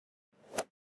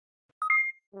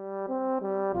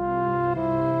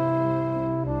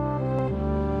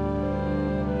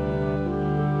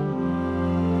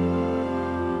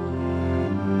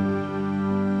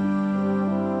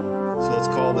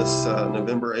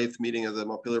November 8th meeting of the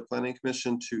Montpelier Planning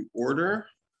Commission to order.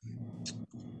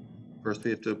 First,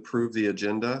 we have to approve the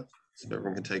agenda so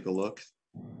everyone can take a look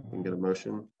and get a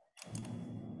motion.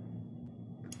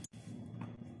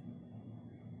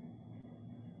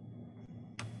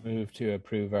 Move to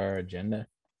approve our agenda.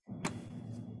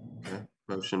 Okay.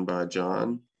 Motion by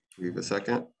John. Do we have a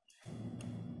second?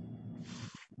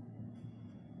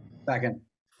 Second.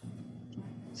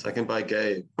 Second by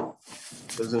Gabe.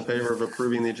 Those in favor of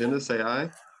approving the agenda, say aye.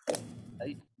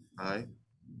 Aye. Aye.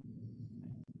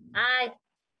 Aye.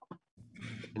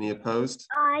 Any opposed?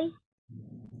 Aye.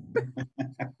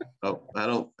 Oh, I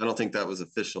don't think that was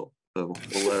official. So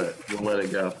we'll let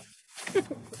it go.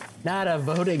 Not a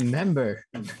voting member.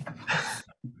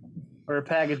 We're a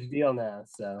package deal now,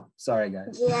 so sorry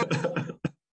guys. Yeah.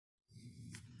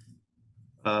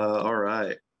 All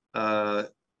right.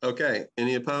 Okay.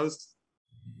 Any opposed?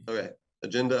 Okay.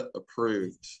 Agenda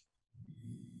approved.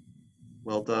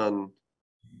 Well done,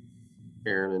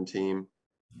 Aaron and team.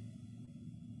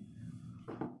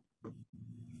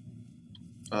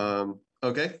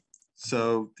 Okay.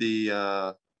 So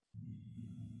the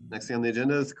next thing on the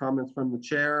agenda is comments from the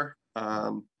chair.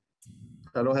 I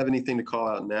don't have anything to call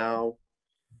out now.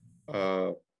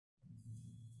 I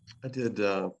did,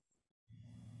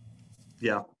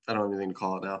 yeah, I don't have anything to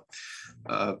call out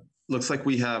now. Looks like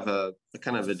we have a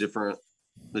kind of a different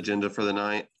agenda for the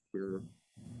night. We're,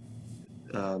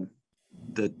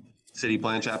 the city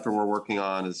plan chapter we're working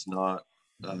on is not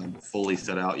fully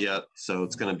set out yet. So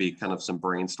it's going to be kind of some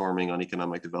brainstorming on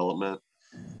economic development.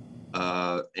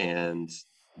 And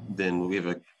then we have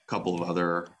a couple of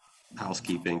other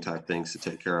housekeeping type things to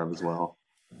take care of as well.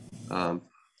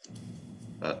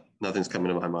 Nothing's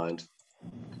coming to my mind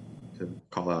to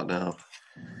call out now.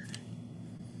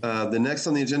 The next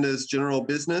on the agenda is general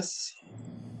business.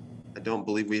 I don't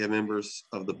believe we have members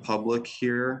of the public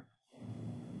here,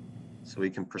 so we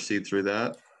can proceed through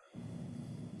that.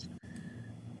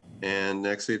 And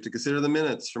next we have to consider the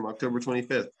minutes from October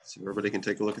 25th, so everybody can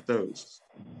take a look at those.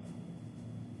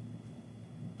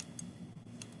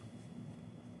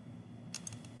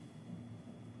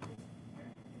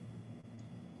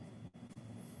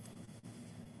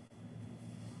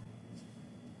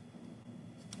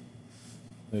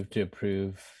 Move to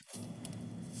approve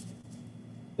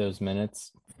those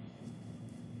minutes.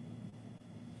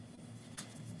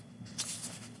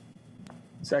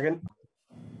 Second.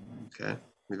 Okay,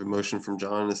 we have a motion from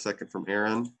John and a second from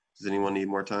Aaron. Does anyone need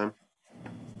more time?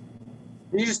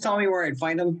 Can you just tell me where I'd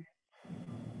find them?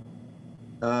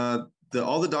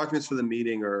 All the documents for the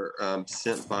meeting are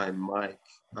sent by Mike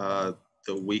the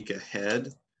week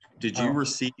ahead. Did you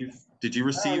receive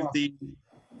the?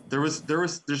 There's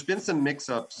been some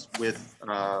mix-ups with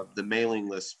the mailing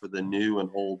list for the new and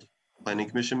old planning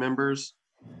commission members.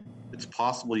 It's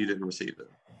possible you didn't receive it.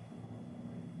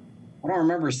 I don't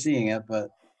remember seeing it, but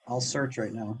I'll search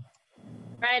right now.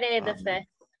 Friday the 5th,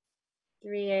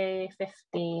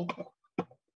 3:50.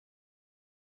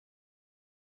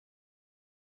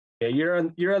 Yeah,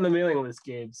 you're on the mailing list,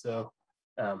 Gabe. So,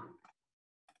 yeah,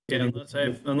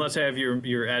 unless I have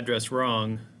your address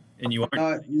wrong, and you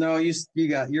aren't. No,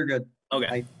 you're good.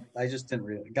 Okay. I just didn't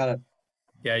read it. Got it.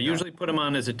 Yeah, I usually put them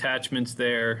on as attachments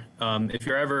there. If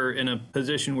you're ever in a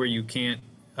position where you can't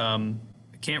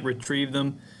retrieve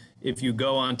them, if you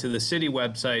go onto the city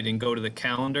website and go to the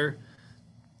calendar,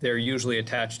 they're usually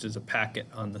attached as a packet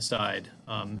on the side.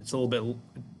 It's a little bit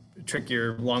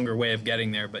trickier, longer way of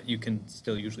getting there, but you can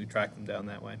still usually track them down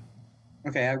that way.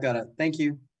 Okay, I've got it. Thank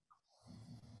you.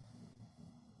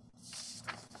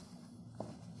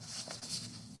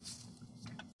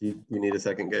 You need a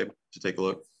second, Gabe, to take a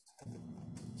look.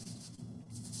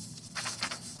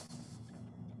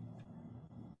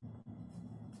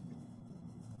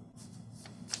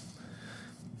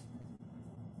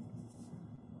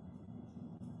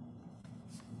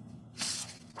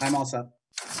 I'm all set.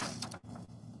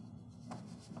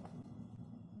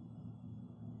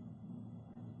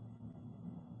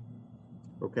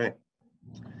 Okay.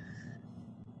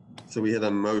 So we had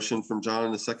a motion from John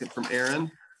and a second from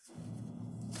Aaron.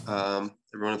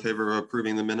 Everyone in favor of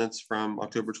approving the minutes from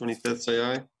October 25th, say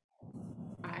aye.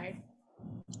 Aye.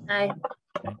 Aye.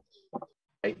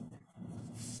 Aye.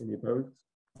 Any opposed?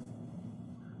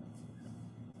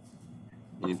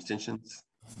 Any abstentions?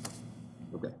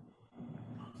 Okay.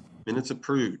 Minutes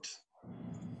approved.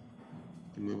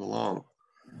 We can move along.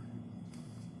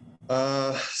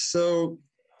 So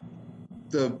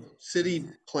the city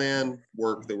plan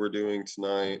work that we're doing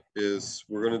tonight is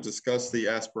we're going to discuss the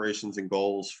aspirations and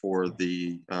goals for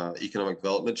the economic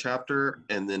development chapter.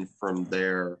 And then from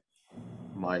there,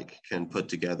 Mike can put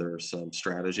together some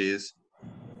strategies.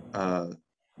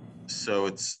 So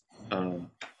it's,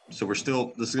 so we're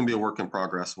still, this is gonna be a work in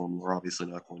progress one. We're obviously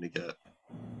not going to get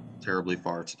terribly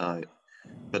far tonight.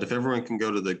 But if everyone can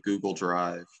go to the Google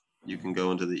Drive, you can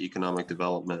go into the economic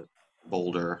development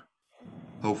folder.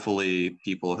 Hopefully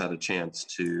people have had a chance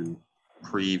to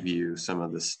preview some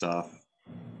of this stuff.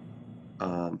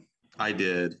 I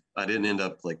didn't end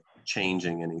up like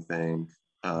changing anything.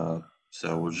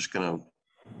 So we're just gonna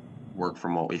work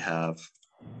from what we have.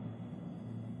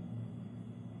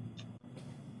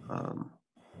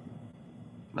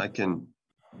 I can,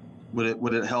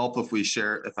 would it help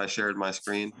if I shared my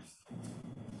screen?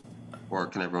 Or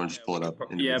can everyone just pull it up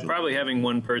individually? Yeah, probably having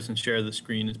one person share the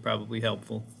screen is probably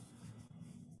helpful.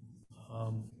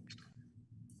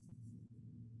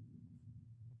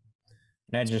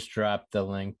 And I just dropped the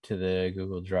link to the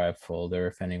Google Drive folder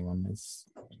if anyone is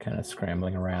kind of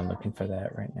scrambling around looking for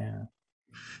that right now.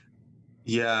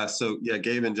 Yeah, so yeah,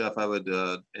 Gabe and Jeff, I would,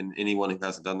 and anyone who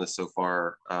hasn't done this so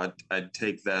far, I'd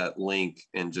take that link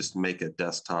and just make a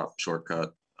desktop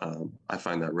shortcut. I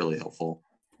find that really helpful.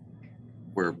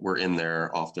 We're in there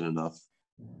often enough.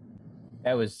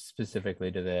 That was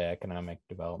specifically to the economic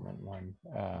development one.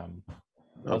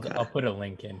 Okay. I'll put a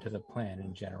link into the plan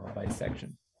in general by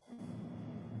section.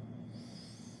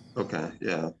 Okay,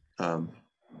 yeah.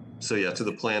 So yeah, to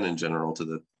the plan in general,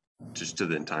 just to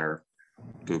the entire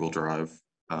Google Drive.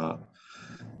 I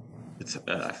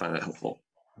find it helpful.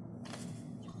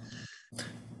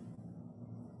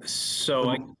 So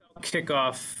I can kick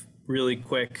off really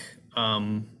quick.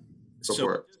 Go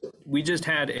for it. We just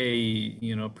had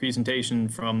a presentation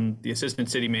from the assistant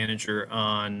city manager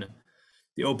on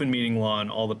the open meeting law and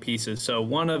all the pieces. So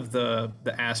one of the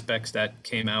aspects that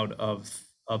came out of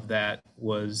that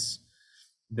was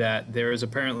that there is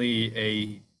apparently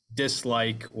a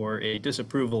dislike or a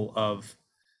disapproval of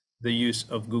the use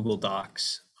of Google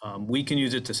Docs. We can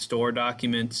use it to store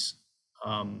documents.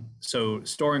 So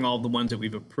storing all the ones that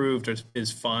we've approved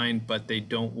is fine, but they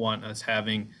don't want us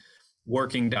having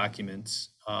working documents.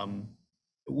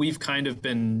 We've kind of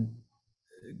been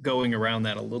going around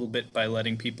that a little bit by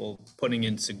letting people putting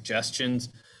in suggestions,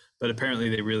 but apparently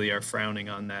they really are frowning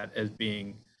on that as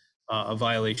being a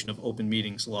violation of open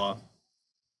meetings law.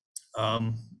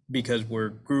 Because we're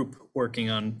group working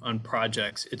on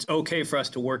projects. It's okay for us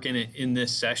to work in it in this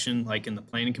session, like in the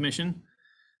planning commission.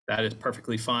 That is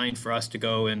perfectly fine for us to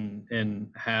go and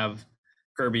have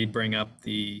Kirby bring up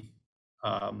the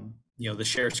the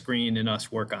share screen and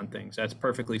us work on things. That's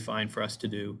perfectly fine for us to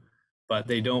do, but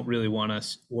they don't really want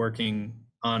us working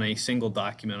on a single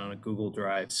document on a Google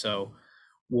Drive. So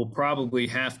we'll probably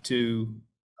have to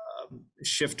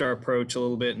shift our approach a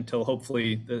little bit until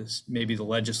hopefully maybe the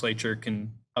legislature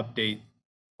can update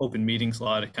open meetings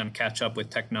law to kind of catch up with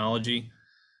technology.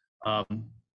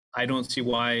 I don't see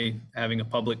why having a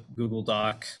public Google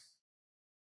Doc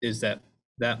is that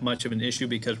much of an issue,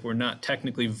 because we're not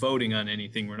technically voting on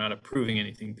anything. We're not approving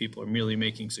anything. People are merely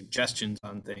making suggestions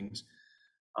on things,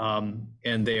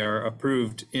 and they are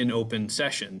approved in open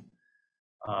session.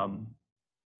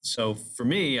 So for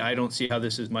me, I don't see how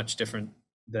this is much different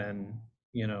than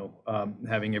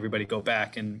having everybody go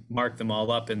back and mark them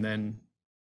all up and then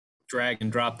drag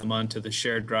and drop them onto the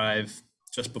shared drive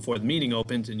just before the meeting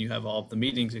opens, and you have all of the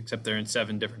meetings, except they're in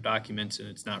 7 different documents, and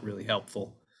it's not really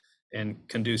helpful and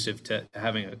conducive to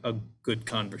having a good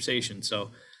conversation.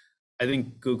 So I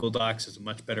think Google Docs is a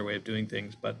much better way of doing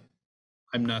things, but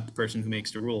I'm not the person who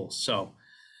makes the rules. So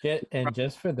and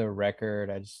just for the record,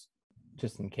 I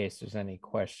just in case there's any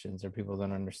questions or people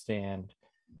don't understand,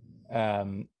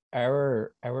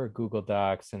 our Google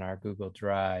Docs and our Google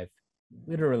Drive,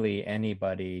 literally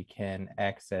anybody can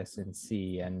access and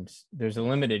see, and there's a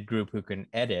limited group who can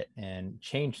edit and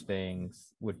change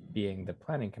things, with being the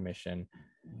planning commission,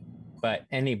 but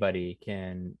anybody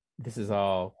can. This is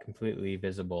all completely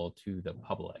visible to the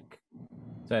public.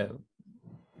 So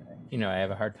I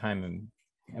have a hard time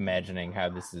imagining how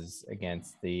this is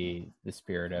against the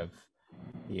spirit of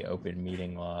the open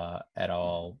meeting law at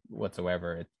all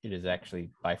whatsoever. It is actually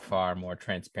by far more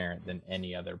transparent than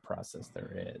any other process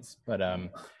there is. But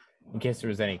in case there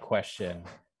was any question,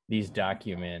 these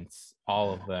documents,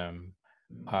 all of them,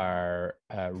 are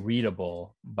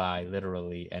readable by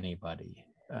literally anybody.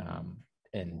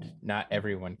 And not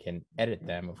everyone can edit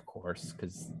them, of course,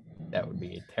 because that would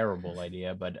be a terrible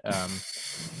idea. But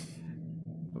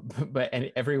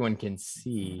everyone can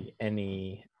see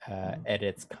any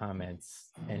edits, comments,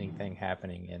 anything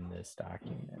happening in this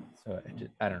document. So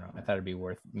I don't know. I thought it'd be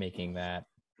worth making that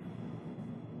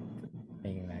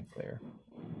clear.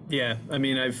 Yeah, I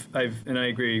mean, and I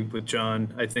agree with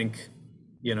John. I think,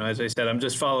 as I said, I'm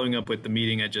just following up with the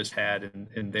meeting I just had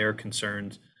and their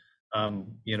concerns.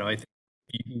 You know, I think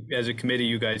as a committee,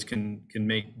 you guys can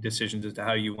make decisions as to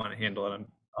how you want to handle it.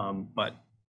 But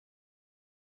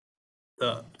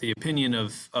the opinion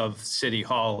of City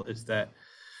Hall is that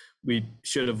we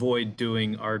should avoid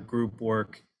doing our group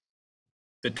work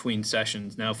between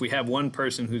sessions. Now, if we have one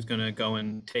person who's going to go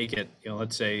and take it, you know,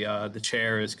 let's say the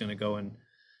chair is going to go and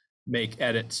make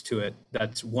edits to it.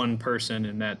 That's one person,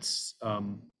 and that's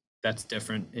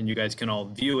different. And you guys can all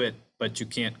view it, but you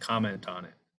can't comment on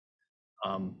it.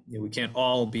 You know, we can't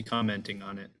all be commenting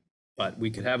on it, but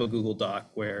we could have a Google Doc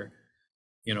where,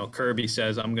 you know, Kirby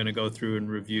says, I'm going to go through and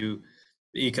review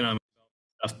the economic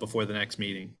stuff before the next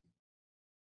meeting.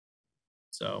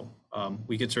 So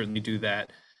we could certainly do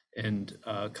that and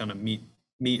kind of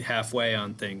meet halfway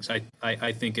on things.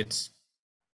 I think it's,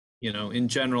 you know, in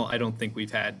general, I don't think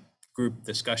we've had group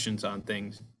discussions on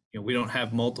things. You know, we don't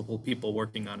have multiple people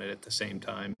working on it at the same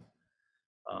time.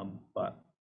 But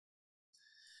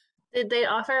Did they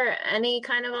offer any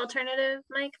kind of alternative,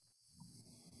 Mike?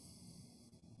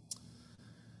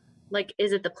 Like,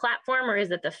 is it the platform or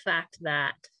is it the fact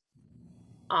that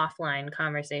offline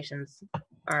conversations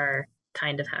are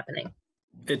kind of happening?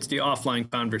 it's the offline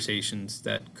conversations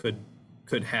that could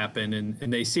happen,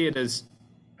 and they see it as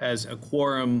a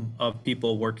quorum of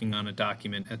people working on a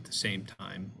document at the same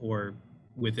time or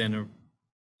within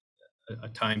a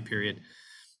time period.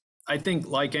 I think,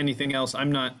 like anything else,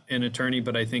 I'm not an attorney,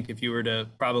 but I think if you were to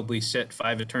probably sit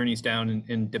 5 attorneys down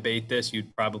and debate this,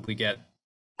 you'd probably get,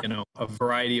 you know, a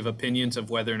variety of opinions of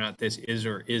whether or not this is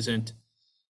or isn't,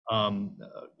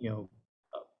 you know,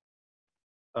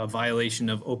 a violation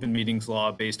of open meetings law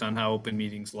based on how open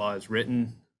meetings law is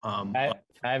written.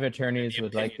 5 attorneys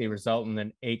would likely result in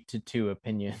an 8-2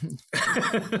 opinion.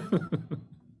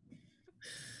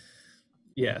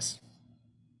 Yes.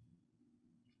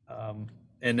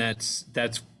 And that's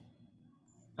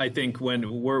I think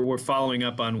when we're following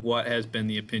up on what has been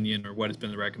the opinion or what has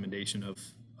been the recommendation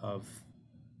of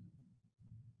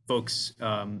folks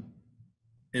in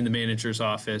the manager's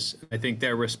office. I think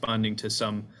they're responding to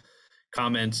some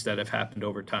comments that have happened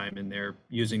over time, and they're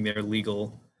using their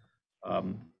legal,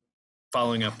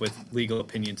 following up with legal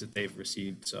opinions that they've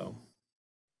received. So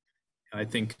I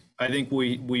think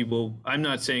we will. I'm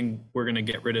not saying we're going to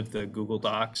get rid of the Google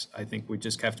Docs. I think we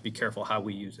just have to be careful how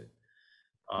we use it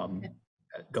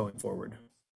going forward.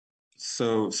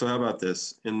 So how about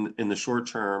this? In the short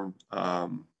term,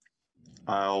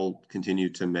 I'll continue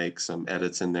to make some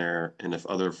edits in there, and if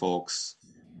other folks,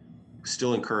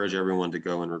 still encourage everyone to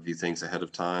go and review things ahead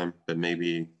of time, but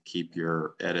maybe keep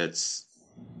your edits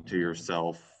to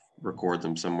yourself, record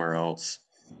them somewhere else,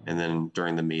 and then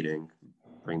during the meeting,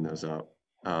 bring those up.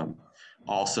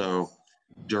 Also,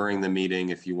 during the meeting,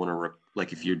 if you want to,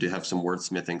 like if you do have some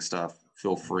wordsmithing stuff,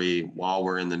 feel free while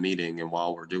we're in the meeting and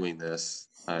while we're doing this.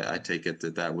 I take it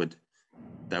that would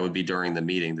be during the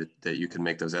meeting that you can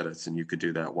make those edits, and you could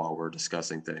do that while we're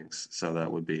discussing things. So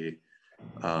that would be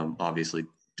obviously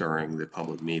during the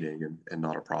public meeting and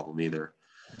not a problem either.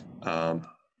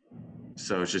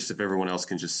 So it's just if everyone else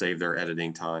can just save their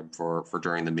editing time for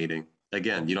during the meeting.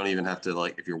 Again, you don't even have to,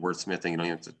 like, if you're wordsmithing, you don't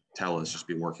even have to tell us, just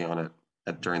be working on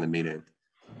it during the meeting.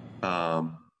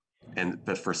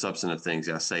 But for substantive things,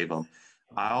 yeah, save them.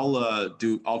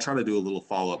 I'll try to do a little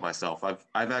follow-up myself.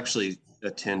 I've actually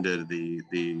attended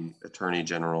the Attorney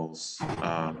General's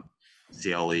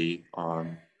CLE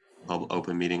on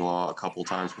open meeting law a couple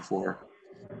times before,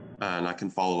 and I can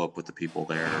follow up with the people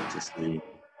there to see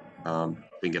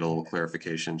we can get a little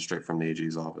clarification straight from the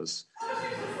AG's office.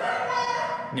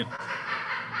 Yep.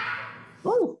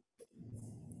 Woo!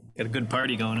 Got a good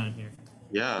party going on here.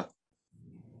 Yeah,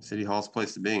 City Hall's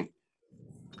place to be.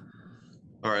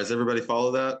 All right, does everybody follow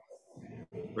that?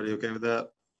 Everybody okay with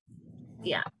that?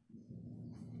 Yeah.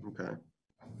 Okay.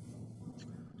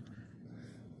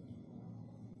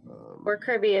 Or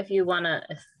Kirby, if you want to,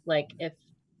 like, if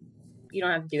you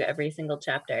don't have to do every single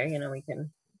chapter, you know, we can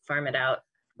farm it out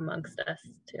amongst us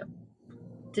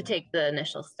to take the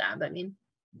initial stab, I mean.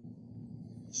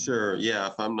 Sure, yeah,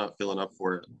 if I'm not feeling up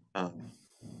for it,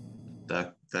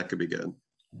 that could be good.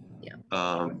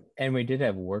 Yeah. And we did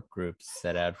have work groups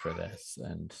set out for this,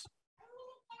 and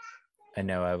I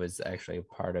know I was actually a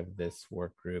part of this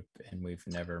work group, and we've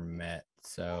never met,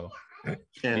 so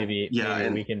maybe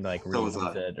we can like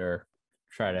revisit or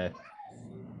try to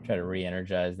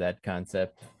re-energize that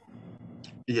concept.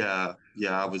 Yeah,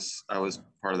 I was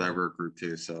part of that work group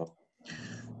too, so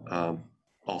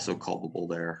also culpable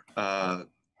there.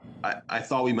 I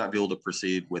thought we might be able to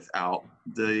proceed without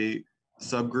the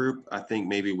subgroup. I think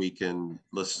maybe we can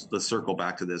let's circle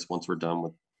back to this once we're done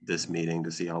with this meeting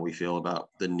to see how we feel about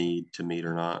the need to meet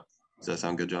or not. Does that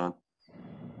sound good, John?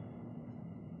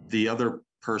 the other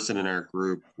person in our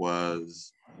group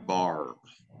was Barb,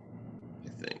 I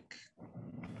think.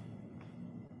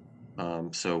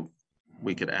 So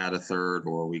we could add a third,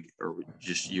 or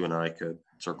just you and I could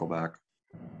circle back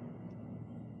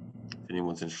if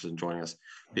anyone's interested in joining us.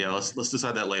 But yeah, let's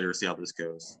decide that later, see how this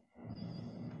goes.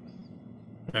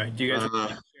 All right, do you guys want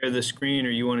to share the screen, or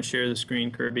you want to share the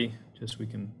screen, Kirby? Just we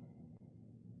can.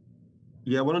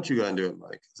 Yeah, why don't you go ahead and do it,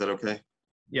 Mike? Is that okay?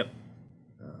 Yep.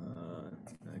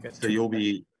 I got So you'll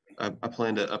be. I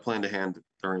plan to hand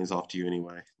the reins off to you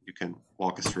anyway. You can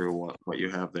walk us through what you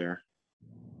have there.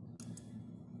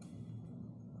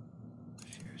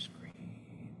 Share screen.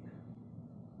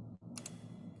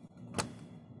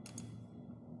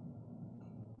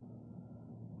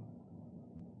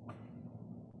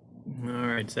 All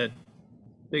right, is that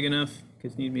big enough?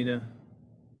 Because need me to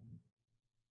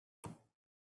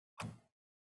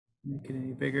make it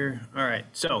any bigger? All right,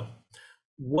 so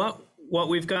what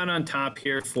we've got on top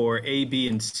here for A, B,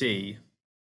 and C,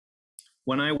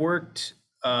 when I worked,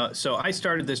 so I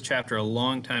started this chapter a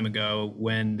long time ago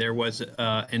when there was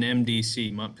an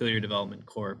MDC, Montpelier Development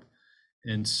Corp.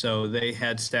 And so they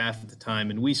had staff at the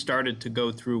time, and we started to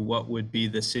go through what would be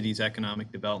the city's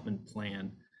economic development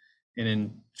plan. And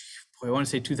in, I want to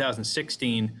say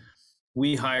 2016,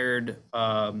 we hired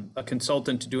a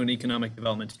consultant to do an economic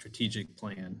development strategic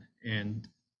plan. And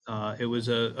it was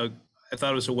I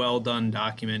thought it was a well done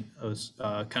document. It was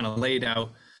kind of laid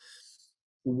out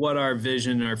what our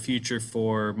vision, our future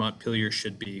for Montpelier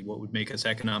should be, what would make us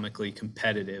economically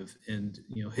competitive. And,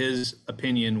 you know, his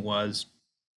opinion was,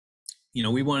 you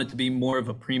know, we want it to be more of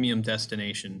a premium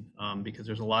destination because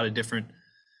there's a lot of different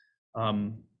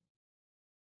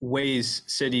ways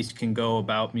cities can go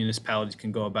about, municipalities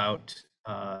can go about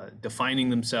defining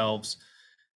themselves.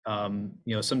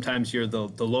 You know, sometimes you're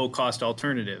the low cost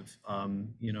alternative.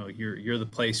 You know, you're the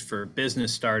place for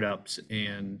business startups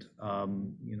and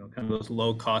you know, kind of those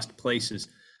low cost places.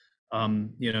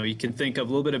 You know, you can think of a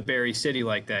little bit of Berry City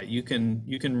like that. You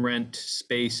can rent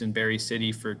space in Berry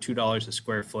City for $2 a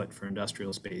square foot for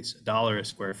industrial space, $1 a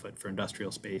square foot for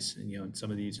industrial space. And, you know, in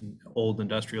some of these old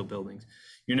industrial buildings,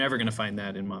 you're never going to find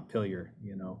that in Montpelier.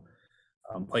 You know,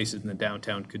 places in the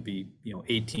downtown could be, you know,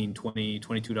 $18, $20,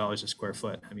 $22 a square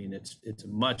foot. I mean, it's a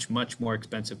much more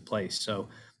expensive place. So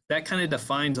that kind of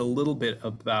defines a little bit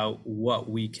about what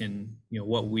we can, you know,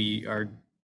 what we are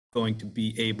going to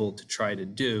be able to try to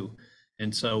do.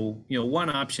 And so, you know, one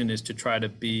option is to try to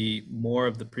be more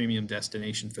of the premium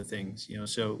destination for things, you know,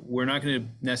 so we're not going to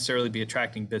necessarily be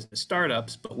attracting business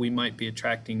startups, but we might be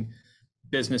attracting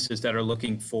businesses that are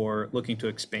looking to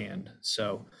expand.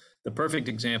 So the perfect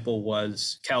example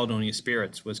was Caledonia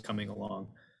Spirits was coming along,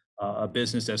 a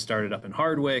business that started up in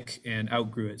Hardwick and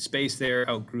outgrew its space there,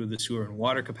 outgrew the sewer and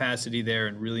water capacity there,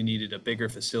 and really needed a bigger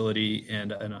facility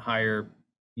and a higher,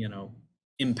 you know,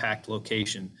 impact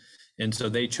location. And so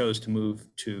they chose to move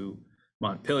to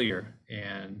Montpelier,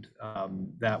 and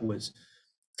that was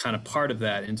kind of part of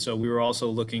that. And so we were also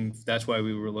looking, that's why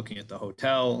we were looking at the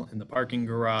hotel and the parking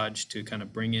garage to kind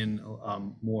of bring in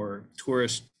more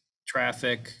tourist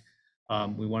traffic.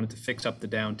 We wanted to fix up the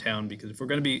downtown because if we're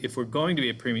going to be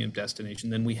a premium destination,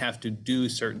 then we have to do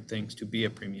certain things to be a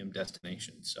premium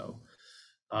destination. So,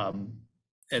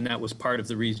 and that was part of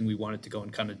the reason we wanted to go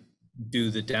and kind of do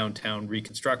the downtown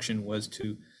reconstruction, was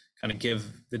to kind of give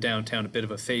the downtown a bit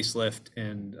of a facelift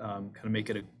and kind of make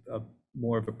it a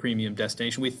more of a premium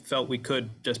destination. We felt we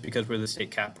could, just because we're the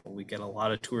state capital. We get a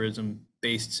lot of tourism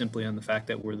based simply on the fact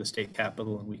that we're the state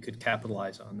capital, and we could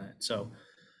capitalize on that. So,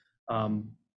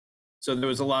 so there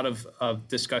was a lot of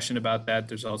discussion about that.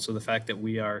 There's also the fact that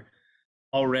we are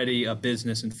already a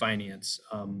business in finance.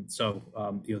 You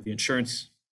know, the insurance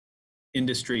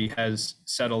industry has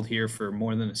settled here for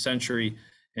more than a century.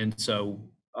 And so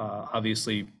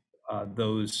obviously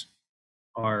those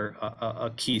are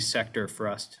a key sector for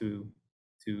us to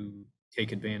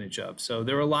take advantage of. So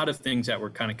there were a lot of things that were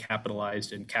kind of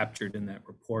capitalized and captured in that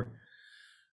report.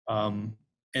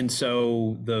 And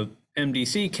so the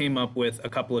MDC came up with a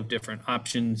couple of different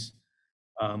options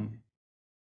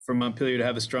for Montpelier to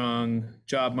have a strong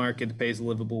job market that pays a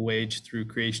livable wage through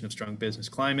creation of strong business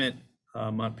climate.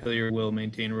 Montpelier will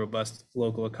maintain a robust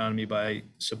local economy by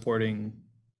supporting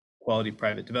quality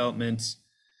private developments.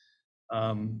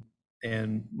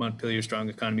 And Montpelier's strong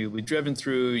economy will be driven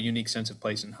through a unique sense of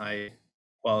place in high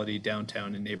quality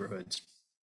downtown and neighborhoods,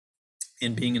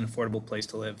 and being an affordable place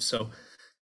to live. So,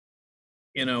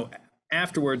 you know,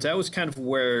 afterwards, that was kind of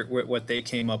where what they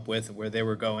came up with, where they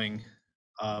were going.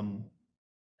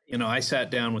 You know, I sat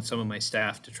down with some of my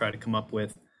staff to try to come up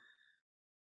with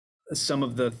some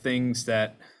of the things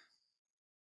that,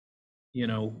 you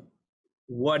know,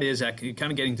 what is kind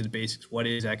of getting to the basics, what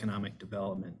is economic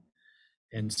development?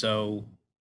 And so,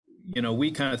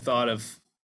 we kind of thought of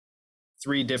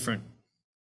 3 different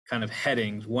kind of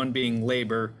headings, one being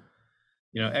labor,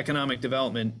 economic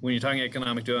development. When you're talking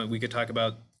economic development, we could talk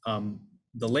about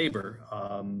the labor,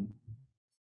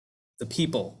 the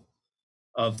people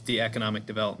of the economic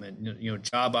development,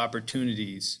 job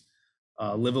opportunities,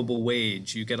 livable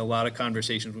wage. You get a lot of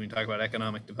conversations when we talk about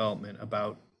economic development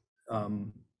about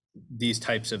these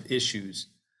types of issues.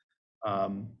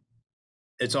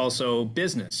 It's also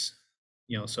business,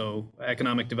 so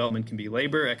economic development can be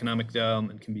labor, economic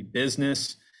development can be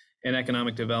business, and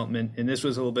economic development. And this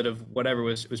was a little bit of whatever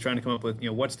was trying to come up with,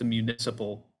 what's the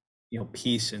municipal,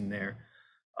 piece in there.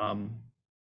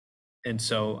 And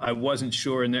so I wasn't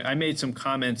sure, and I made some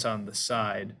comments on the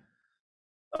side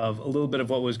of a little bit of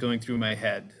what was going through my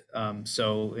head.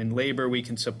 So in labor, we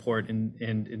can support and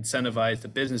incentivize the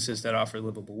businesses that offer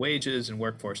livable wages and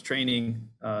workforce training.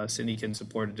 Sydney can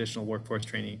support additional workforce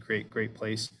training and create a great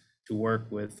place to work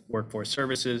with workforce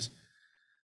services.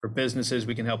 For businesses,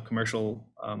 we can help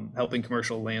helping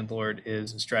commercial landlord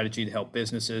is a strategy to help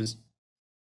businesses.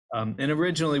 And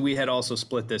originally we had also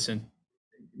split this in,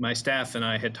 my staff and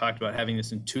I had talked about having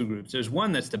this in 2 groups. There's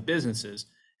one that's the businesses,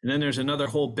 and then there's another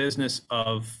whole business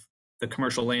of the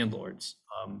commercial landlords.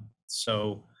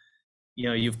 So,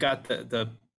 you've got the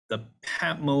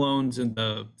Pat Malones and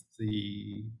the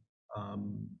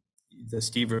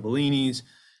Steve Ribellinis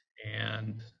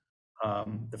and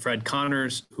the Fred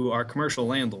Connors, who are commercial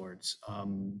landlords.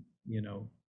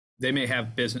 They may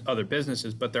have other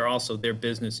businesses, but their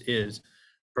business is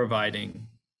providing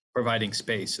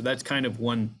space. So that's kind of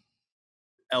one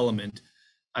element.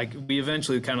 We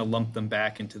eventually kind of lump them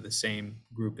back into the same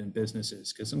group in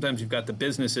businesses, because sometimes you've got the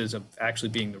businesses of actually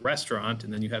being the restaurant,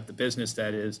 and then you have the business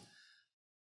that is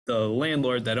the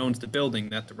landlord that owns the building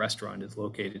that the restaurant is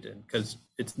located in. Because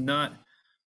it's not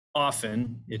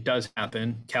often, it does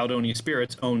happen, Caledonia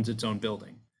Spirits owns its own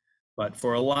building. But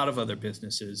for a lot of other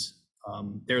businesses,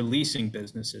 they're leasing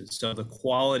businesses. So the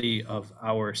quality of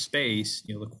our space,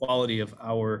 the quality of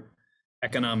our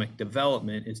economic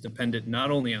development is dependent not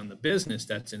only on the business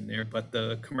that's in there, but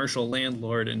the commercial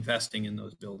landlord investing in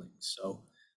those buildings. So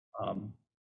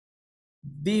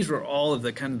these were all of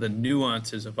the kind of the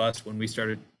nuances of us when we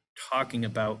started talking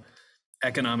about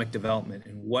economic development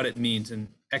and what it means. And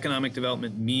economic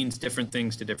development means different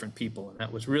things to different people. And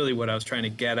that was really what I was trying to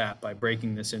get at by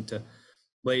breaking this into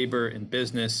labor and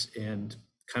business and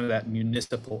kind of that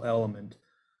municipal element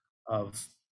of,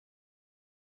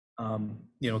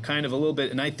 kind of a little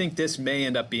bit. And I think this may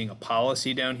end up being a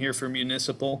policy down here for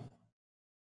municipal,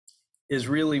 is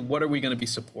really what are we going to be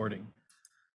supporting?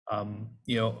 Are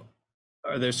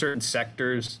there certain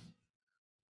sectors,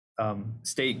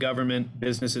 state government,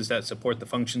 businesses that support the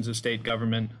functions of state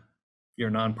government,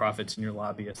 your nonprofits and your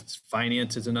lobbyists?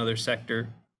 Finance is another sector.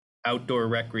 Outdoor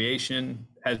recreation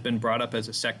has been brought up as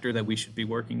a sector that we should be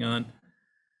working on.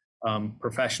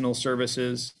 Professional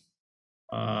services,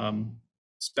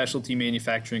 specialty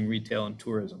manufacturing, retail, and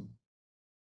tourism.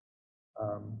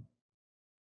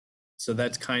 So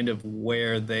that's kind of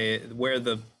where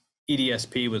the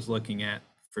EDSP was looking at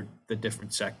for the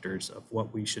different sectors of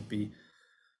what we should be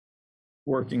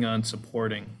working on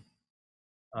supporting.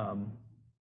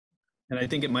 And I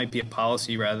think it might be a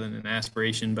policy rather than an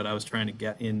aspiration, but I was trying to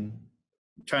get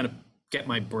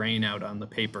my brain out on the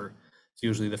paper. It's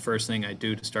usually the first thing I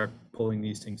do to start pulling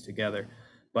these things together.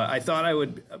 But I thought I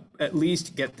would at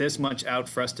least get this much out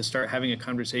for us to start having a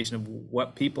conversation of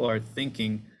what people are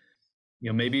thinking.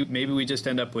 Maybe we just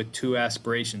end up with 2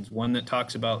 aspirations. One that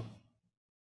talks about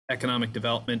economic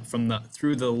development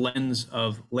through the lens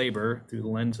of labor, through the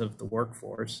lens of the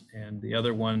workforce, and the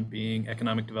other one being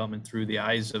economic development through the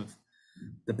eyes of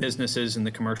the businesses and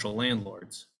the commercial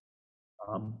landlords.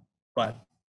 But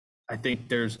I think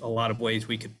there's a lot of ways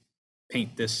we could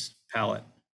paint this palette.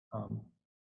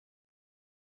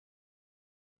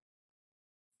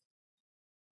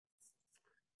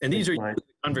 And these are the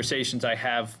conversations I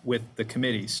have with the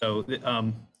committee. So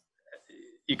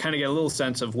you kind of get a little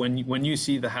sense of when you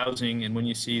see the housing and when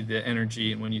you see the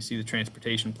energy and when you see the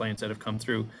transportation plans that have come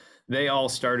through, they all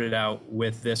started out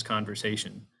with this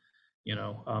conversation.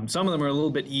 Some of them are a little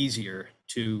bit easier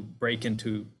to break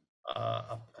into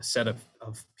a set of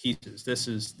pieces. This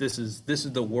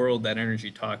is the world that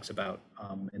energy talks about,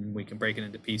 and we can break it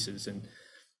into pieces. And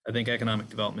I think economic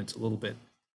development's a little bit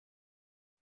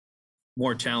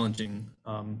more challenging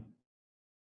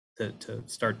to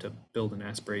start to build an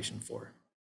aspiration for.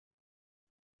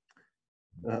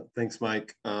 Thanks,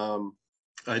 Mike.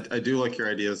 I do like your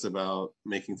ideas about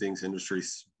making things industry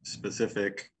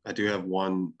specific. I do have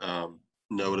one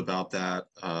note about that.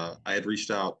 I had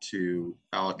reached out to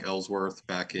Alec Ellsworth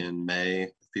back in May,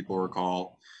 if people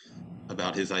recall,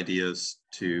 about his ideas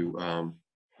to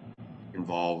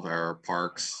involve our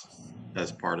parks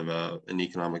as part of an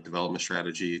economic development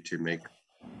strategy to make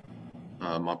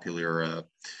Montpelier a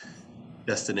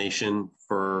destination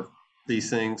for these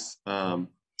things.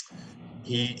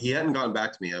 He hadn't gotten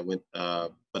back to me.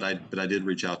 But I did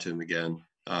reach out to him again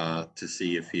to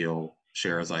see if he'll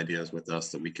share his ideas with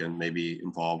us that we can maybe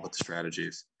involve with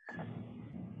strategies.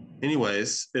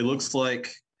 Anyways, it looks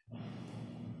like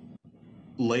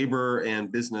labor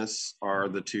and business are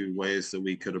the two ways that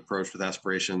we could approach with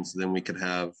aspirations. Then we could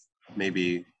have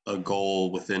maybe a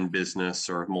goal within business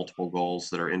or multiple goals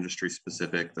that are industry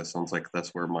specific. That sounds like that's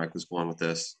where Mike was going with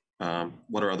this.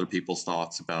 What are other people's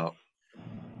thoughts about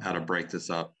how to break this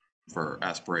up for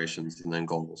aspirations and then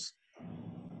goals?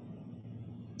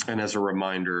 And as a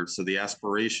reminder, so the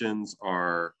aspirations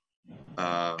are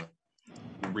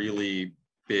really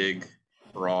big,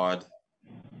 broad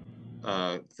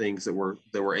things that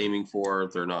we're aiming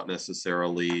for. They're not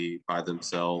necessarily by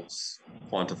themselves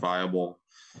quantifiable.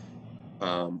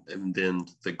 And then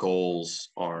the goals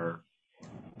are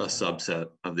a subset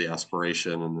of the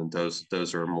aspiration, and then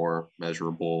those are more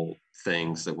measurable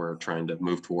things that we're trying to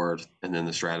move toward. And then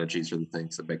the strategies are the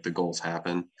things that make the goals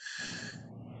happen.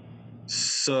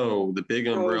 So the big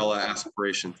umbrella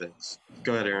aspiration things.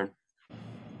 Go ahead, Aaron.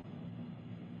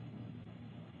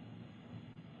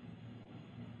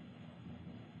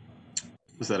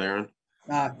 Was that Aaron?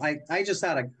 I just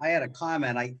had a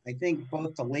comment. I think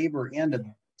both to labor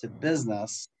and to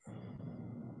business,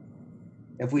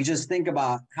 if we just think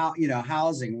about how,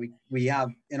 housing, we have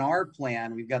in our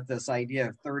plan, we've got this idea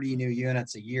of 30 new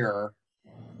units a year,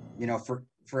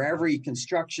 for every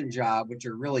construction job, which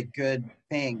are really good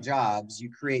paying jobs, you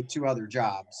create 2 other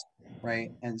jobs,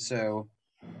 right? And so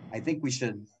I think we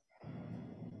should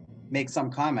make some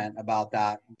comment about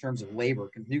that in terms of labor.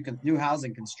 New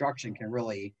housing construction can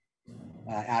really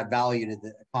add value to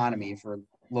the economy for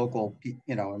local,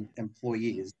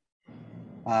 employees.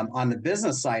 On the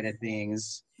business side of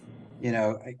things,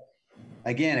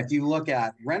 again, if you look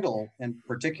at rental in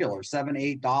particular,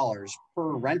 $7, $8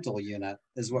 per rental unit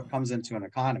is what comes into an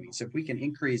economy. So if we can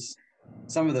increase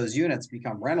some of those units,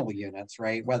 become rental units,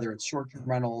 right? Whether it's short-term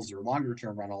rentals or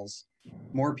longer-term rentals,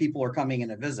 more people are coming in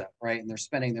to visit, right? And they're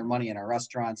spending their money in our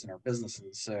restaurants and our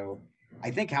businesses. So I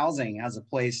think housing has a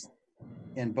place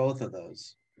in both of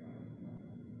those.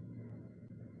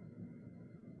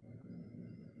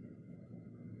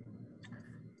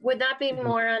 Would that be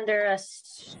more under a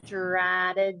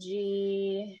strategy,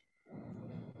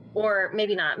 or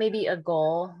maybe not, maybe a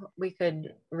goal? We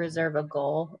could reserve a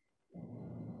goal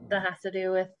that has to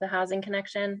do with the housing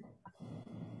connection.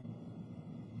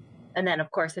 And then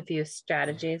of course a few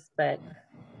strategies, but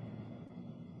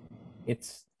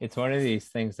it's one of these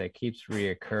things that keeps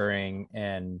reoccurring.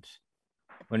 And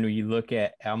when we look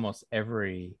at almost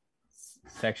every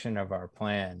section of our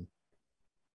plan,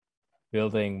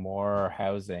 building more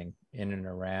housing in and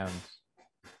around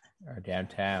our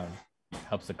downtown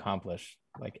helps accomplish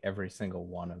like every single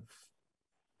one of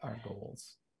our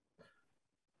goals.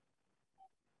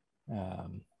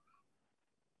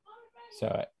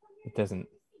 So it doesn't.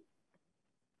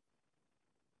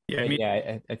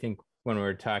 Yeah, I think when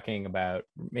we're talking about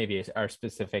maybe our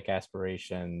specific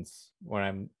aspirations,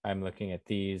 when I'm looking at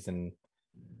these and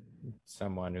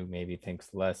someone who maybe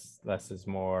thinks less is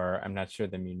more, I'm not sure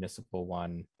the municipal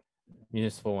one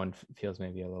feels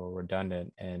maybe a little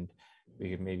redundant, and we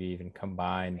could maybe even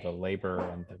combine the labor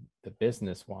and the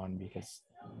business one, because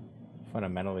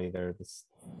fundamentally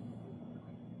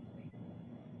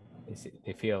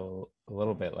they feel a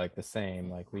little bit like the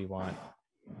same. Like we want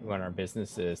our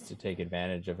businesses to take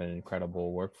advantage of an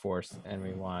incredible workforce, and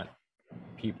we want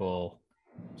people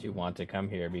to want to come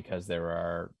here because there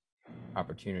are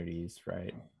opportunities,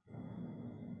 right?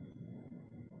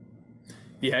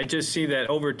 Yeah, I just see that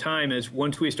over time, as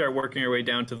once we start working our way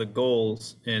down to the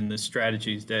goals and the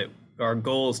strategies, that our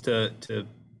goals to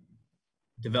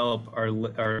develop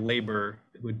our labor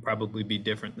would probably be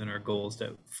different than our goals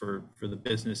that for the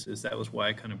businesses. That was why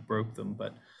I kind of broke them.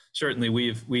 But certainly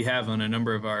we have on a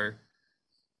number of our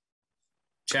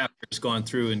chapters gone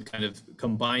through and kind of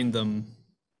combined them,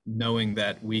 knowing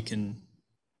that we can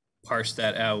parse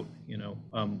that out,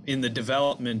 in the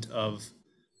development of,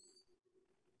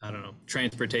 I don't know,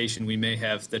 transportation.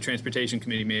 The transportation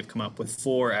committee may have come up with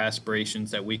 4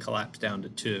 aspirations that we collapsed down to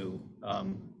 2.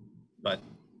 But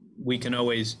we can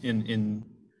always, in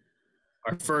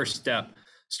our first step,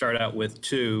 start out with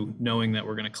 2, knowing that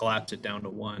we're going to collapse it down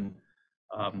to 1.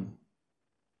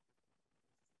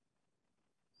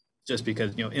 just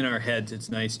because, in our heads, it's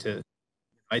nice to,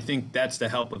 I think that's the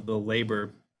help of the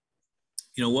labor.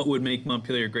 What would make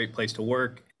Montpelier a great place to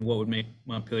work and what would make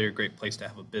Montpelier a great place to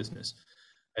have a business,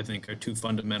 I think are two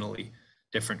fundamentally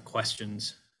different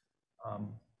questions.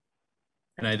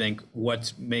 And I think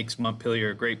what makes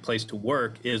Montpelier a great place to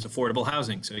work is affordable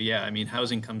housing. So yeah, I mean,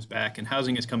 housing comes back, and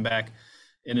housing has come back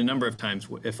in a number of times.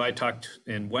 If I talked,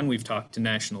 and when we've talked to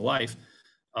National Life,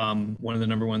 one of the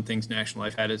number one things National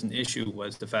Life had as an issue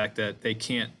was the fact that they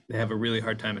have a really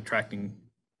hard time attracting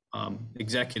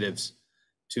executives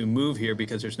to move here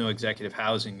because there's no executive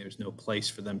housing. There's no place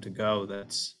for them to go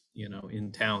that's,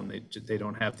 in town. They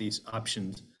don't have these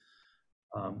options.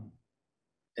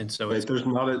 And so Wait, there's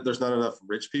not enough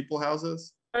rich people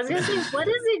houses? I was gonna say, what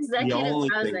is The executive only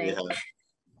thing we housing?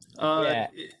 have. Yeah.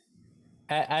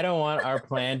 I don't want our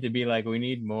plan to be like, we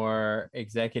need more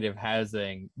executive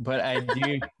housing, but I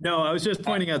do. No, I was just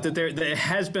pointing out that there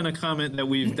has been a comment that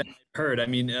we've heard. I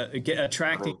mean,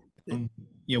 attracting,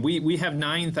 we have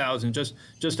 9,000, just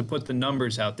to put the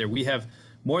numbers out there, we have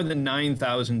more than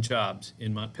 9,000 jobs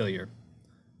in Montpelier.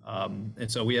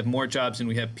 And so we have more jobs than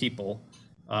we have people.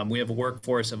 We have a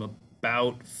workforce of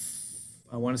about,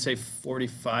 I want to say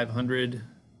 4,500.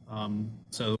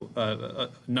 So a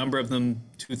number of them,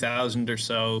 2,000 or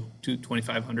so,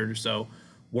 2,500 or so,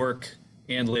 work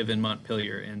and live in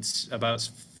Montpelier, and about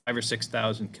 5,000 or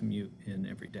 6,000 commute in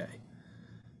every day.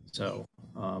 So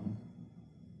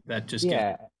that just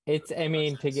it's. I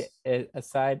mean, to get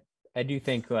aside, I do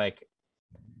think like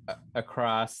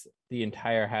across the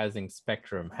entire housing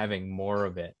spectrum, having more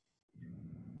of it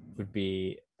would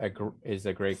be is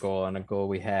a great goal and a goal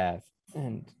we have.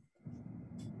 And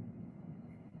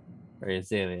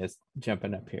Azalea's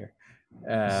jumping up here.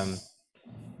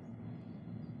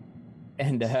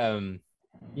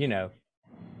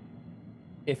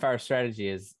 If our strategy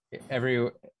is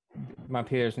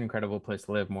Montpelier is an incredible place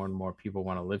to live, more and more people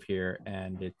want to live here,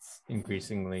 and it's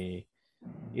increasingly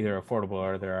either affordable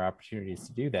or there are opportunities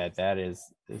to do that. That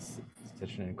is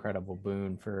such an incredible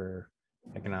boon for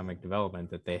economic development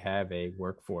that they have a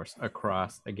workforce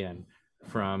across, again,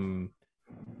 from,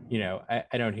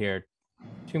 I don't hear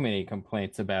too many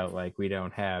complaints about like we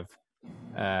don't have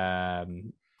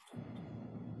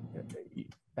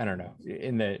I don't know,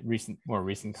 in the more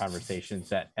recent conversations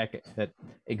that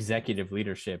executive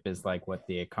leadership is like what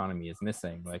the economy is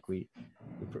missing. Like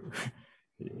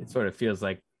it sort of feels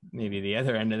like maybe the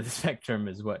other end of the spectrum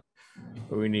is what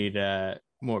we need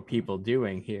more people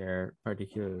doing here,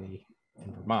 particularly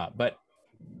in Vermont. But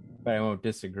I won't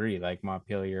disagree. Like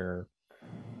Montpelier,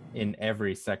 in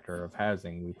every sector of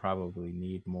housing, we probably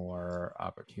need more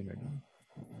opportunity.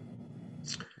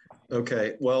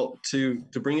 Okay, well, to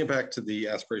bring it back to the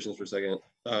aspirations for a second,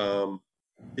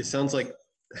 it sounds like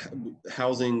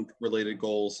housing related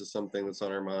goals is something that's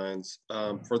on our minds.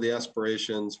 For the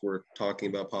aspirations, we're talking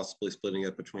about possibly splitting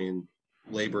it between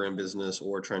labor and business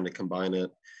or trying to combine it.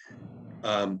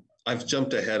 I've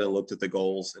jumped ahead and looked at the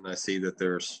goals, and I see that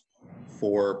there's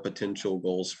 4 potential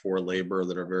goals for labor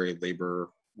that are very labor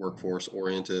workforce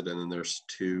oriented, and then there's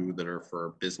 2 that are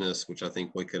for business, which I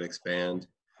think we could expand.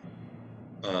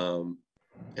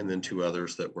 And then 2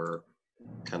 others that were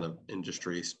kind of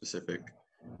industry specific.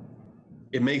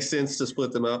 It makes sense to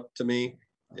split them up to me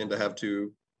and to have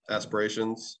 2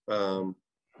 aspirations,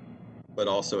 but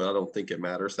also I don't think it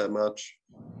matters that much.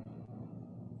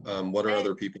 What are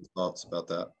other people's thoughts about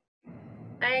that?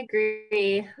 I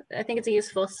agree. I think it's a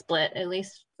useful split, at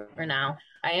least for now.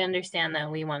 I understand that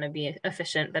we want to be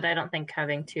efficient, but I don't think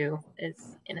having 2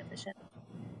 is inefficient.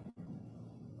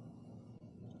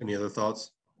 Any other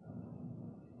thoughts?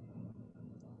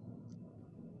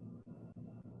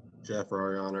 Jeff or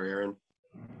Ariane or Aaron?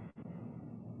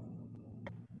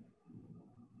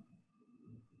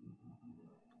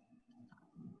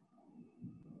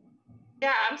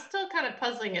 Yeah, I'm still kind of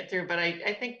puzzling it through, but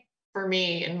I think for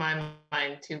me, in my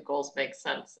mind, 2 goals make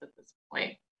sense at this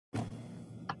point.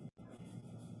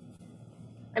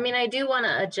 I mean, I do want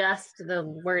to adjust the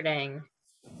wording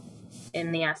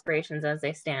in the aspirations as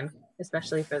they stand,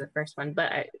 especially for the first one,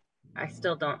 but I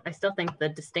still think the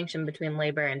distinction between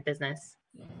labor and business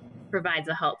provides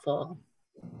a helpful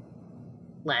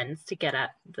lens to get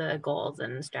at the goals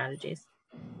and strategies.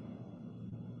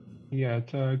 Yeah,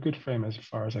 it's a good frame as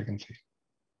far as I can see.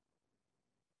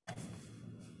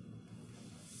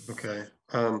 Okay.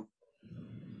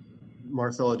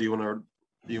 Marcella, do you want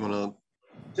to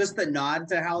just the nod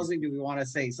to housing? Do we want to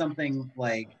say something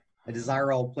like a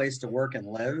desirable place to work and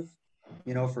live,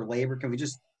 for labor? Can we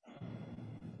just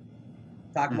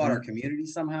talk about our community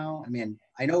somehow? I mean,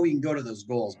 I know we can go to those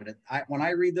goals, but when I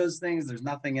read those things, there's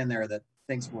nothing in there that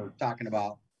thinks we're talking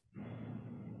about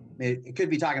It could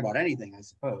be talking about anything, I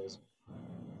suppose.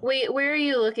 Wait, where are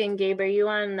you looking, Gabe? Are you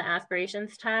on the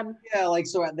aspirations tab? Yeah, like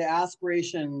so at the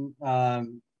aspiration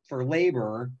for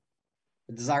labor,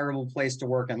 a desirable place to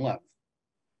work and live,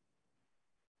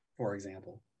 for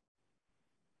example.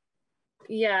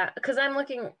 Yeah, because I'm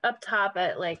looking up top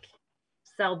at like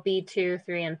cell B2,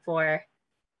 3, and 4.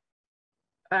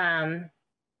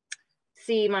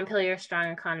 C, Montpelier's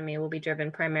strong economy will be driven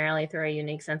primarily through a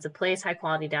unique sense of place, high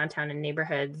quality downtown and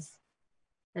neighborhoods,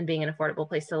 and being an affordable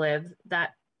place to live. That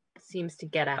seems to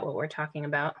get at what we're talking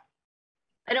about.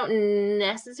 I don't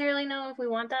necessarily know if we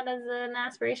want that as an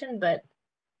aspiration, but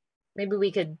maybe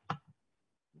we could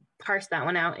parse that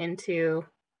one out into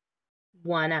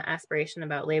one aspiration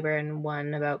about labor and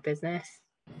one about business.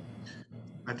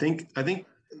 I think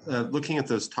looking at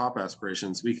those top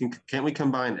aspirations, can't we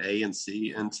combine A and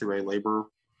C into a labor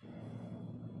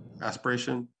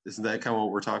aspiration? Isn't that kind of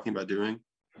what we're talking about doing?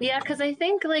 Yeah, because I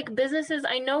think like businesses,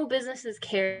 I know businesses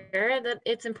care that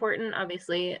it's important.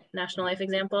 Obviously, National Life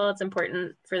example, it's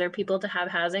important for their people to have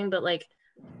housing, but like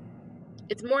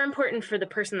it's more important for the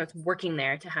person that's working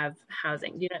there to have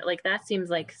housing. You know, like that seems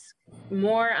like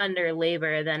more under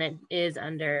labor than it is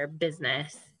under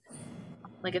business.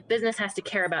 Like if business has to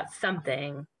care about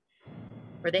something,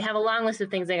 or they have a long list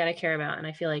of things they got to care about, and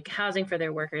I feel like housing for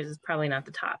their workers is probably not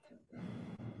the top.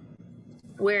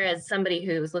 Whereas somebody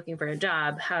who's looking for a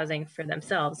job, housing for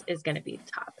themselves is going to be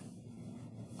top.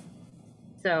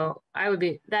 So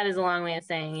that is a long way of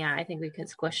saying, yeah, I think we could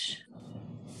squish.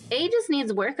 A just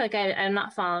needs work. Like I'm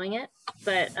not following it,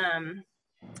 but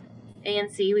A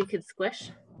and C we could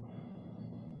squish.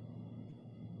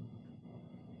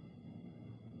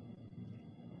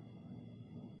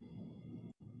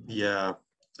 Yeah,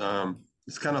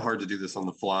 it's kind of hard to do this on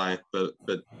the fly, but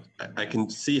I can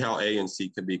see how A and C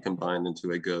could be combined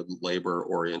into a good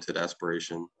labor-oriented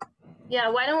aspiration. Yeah,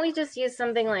 why don't we just use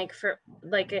something like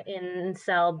in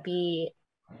cell B,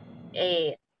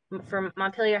 A, for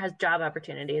Montpelier has job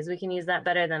opportunities. We can use that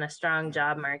better than a strong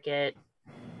job market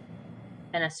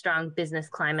and a strong business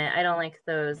climate. I don't like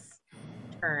those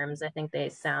terms. I think they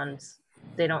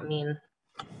don't mean,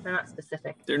 they're not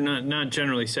specific. They're not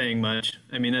generally saying much.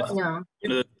 I mean, that's one of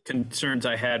the concerns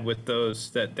I had with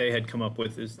those that they had come up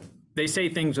with is they say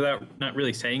things without not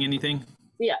really saying anything.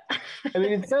 Yeah. I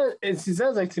mean, it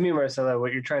sounds like to me, Marcella,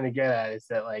 what you're trying to get at is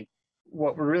that like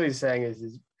what we're really saying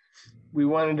is we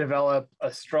want to develop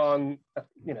a strong,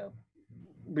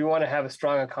 we want to have a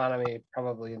strong economy,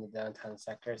 probably in the downtown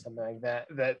sector or something like that,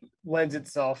 that lends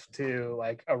itself to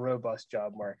like a robust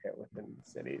job market within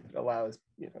the city that allows,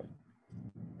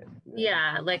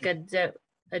 Yeah, like a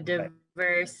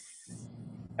diverse.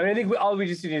 I mean, I think all we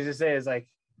just need to say is like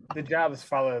the jobs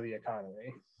follow the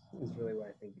economy is really what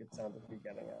I think it sounds like you're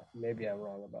getting at. Maybe I'm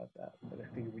wrong about that, but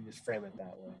I think if we just frame it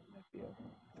that way, it might be an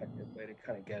effective way to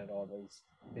kind of get at all those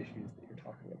issues that you're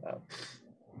talking about.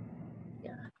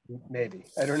 Yeah. Maybe.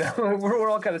 I don't know. We're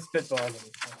all kind of spitballing.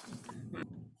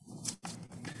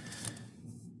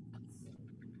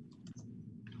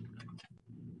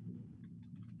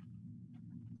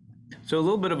 So a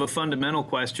little bit of a fundamental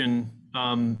question,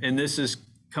 and this has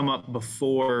come up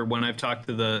before when I've talked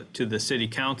to the city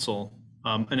council,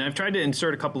 and I've tried to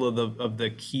insert a couple of the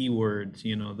keywords.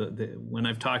 When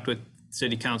I've talked with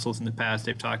city councils in the past,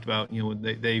 they've talked about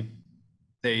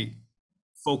they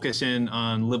focus in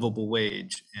on livable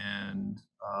wage and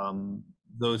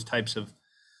those types of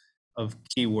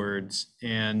keywords.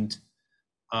 And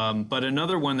but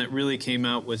another one that really came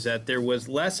out was that there was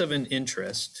less of an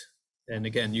interest. And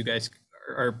again, you guys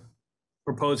are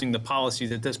proposing the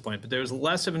policies at this point, but there's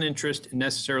less of an interest in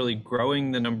necessarily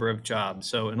growing the number of jobs.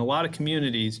 So in a lot of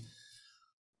communities,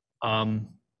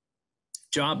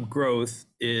 job growth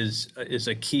is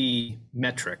a key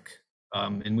metric.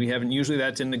 And we haven't, usually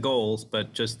that's in the goals,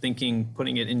 but just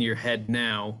putting it into your head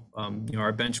now,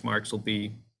 our benchmarks will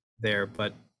be there.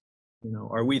 But,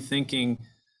 are we thinking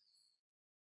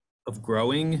of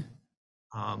growing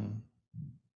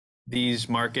these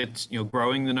markets,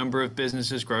 growing the number of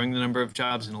businesses, growing the number of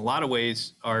jobs? In a lot of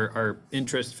ways, our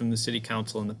interest from the city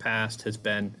council in the past has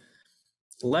been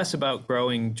less about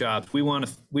growing jobs. We want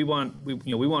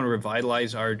to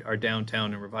revitalize our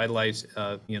downtown and revitalize,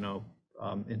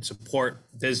 and support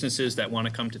businesses that want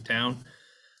to come to town.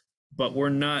 But we're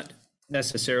not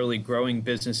necessarily growing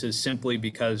businesses simply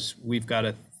because we've got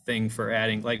a thing for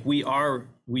adding. Like we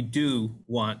do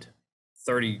want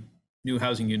 30 new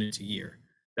housing units a year.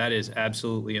 That is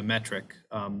absolutely a metric.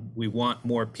 We want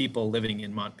more people living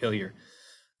in Montpelier.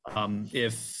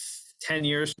 If 10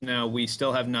 years from now, we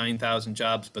still have 9,000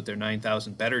 jobs, but they're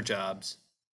 9,000 better jobs,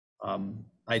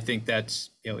 I think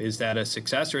that's, is that a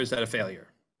success or is that a failure?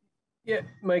 Yeah,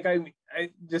 Mike, I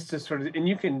just to sort of, and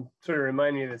you can sort of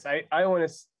remind me of this. I want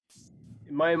to,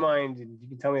 in my mind, and you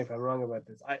can tell me if I'm wrong about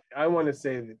this. I want to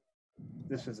say that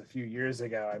this was a few years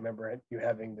ago. I remember you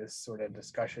having this sort of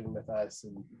discussion with us,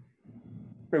 and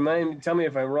tell me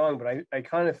if I'm wrong, but I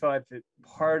kind of thought that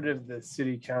part of the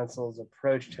city council's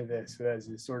approach to this was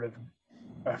a sort of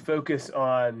a focus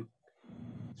on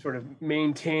sort of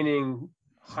maintaining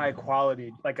high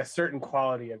quality, like a certain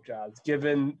quality of jobs,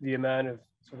 given the amount of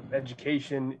sort of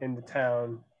education in the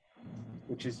town,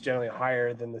 which is generally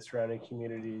higher than the surrounding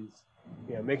communities,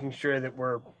 you know, making sure that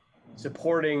we're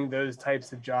supporting those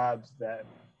types of jobs that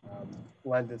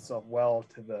lend itself well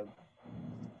to the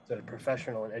sort of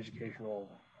professional and educational,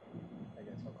 I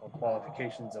guess I'll call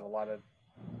qualifications of a lot of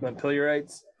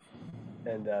Montpelierites.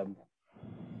 And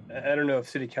I don't know if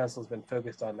city council has been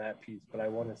focused on that piece, but I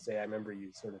want to say I remember you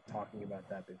sort of talking about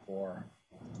that before.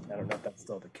 I don't know if that's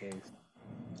still the case.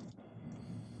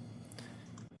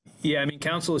 Yeah, I mean,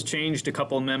 council has changed a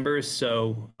couple of members,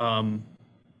 so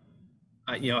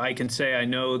I can say I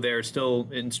know they're still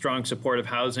in strong support of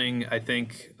housing. I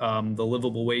think the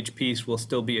livable wage piece will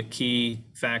still be a key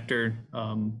factor,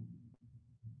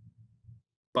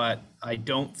 but I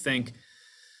don't think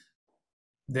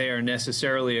they are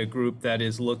necessarily a group that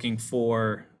is looking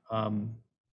for,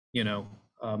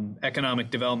 economic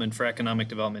development for economic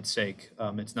development's sake.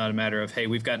 It's not a matter of, hey,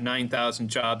 we've got 9,000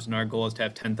 jobs and our goal is to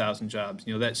have 10,000 jobs.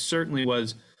 You know, that certainly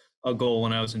was a goal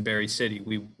when I was in Berry City.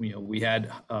 We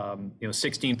had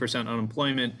 16%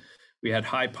 unemployment, we had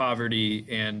high poverty,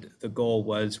 and the goal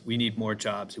was we need more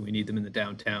jobs and we need them in the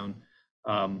downtown.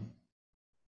 That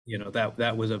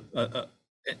was an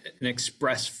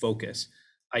express focus.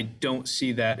 I don't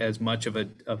see that as much of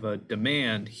a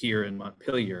demand here in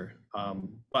Montpelier,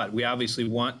 but we obviously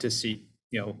want to see.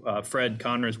 Fred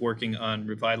Conner is working on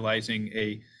revitalizing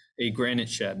a granite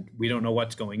shed. We don't know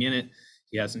what's going in it.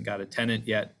 He hasn't got a tenant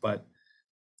yet, but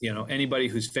anybody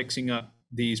who's fixing up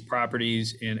these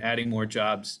properties and adding more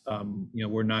jobs,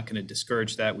 we're not going to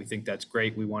discourage that. We think that's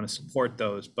great. We want to support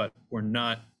those, but we're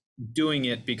not doing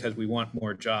it because we want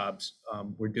more jobs.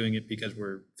 We're doing it because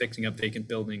we're fixing up vacant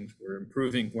buildings. We're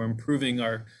improving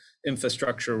our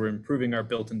infrastructure. We're improving our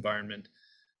built environment.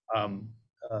 And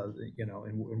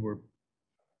we're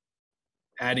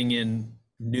adding in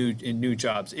new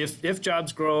jobs. If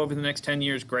jobs grow over the next 10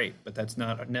 years, great, but that's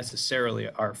not necessarily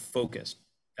our focus.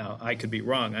 Now, I could be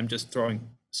wrong. I'm just throwing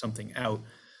something out.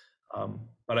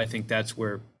 But I think that's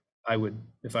where I would,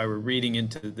 if I were reading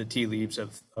into the tea leaves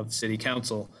of city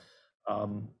council,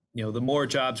 the more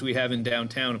jobs we have in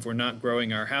downtown, if we're not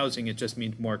growing our housing, it just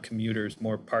means more commuters,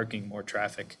 more parking, more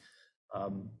traffic,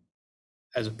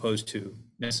 as opposed to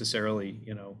necessarily,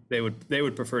 they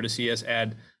would prefer to see us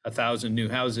add 1,000 new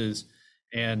houses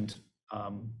and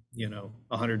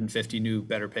 150 new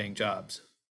better paying jobs.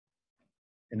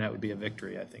 And that would be a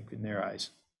victory, I think, in their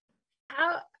eyes.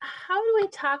 How do we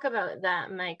talk about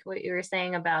that, Mike? What you were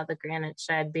saying about the granite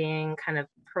shed being kind of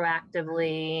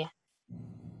proactively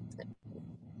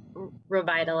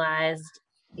revitalized.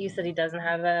 You said he doesn't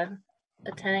have a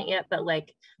tenant yet, but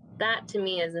like that to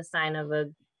me is a sign of a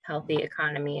healthy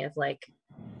economy, of like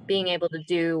being able to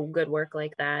do good work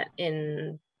like that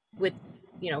with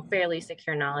fairly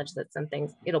secure knowledge that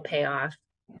it'll pay off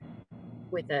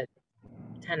with a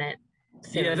tenant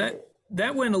soon. Yeah,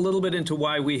 that went a little bit into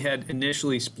why we had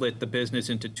initially split the business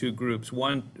into two groups.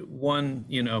 One,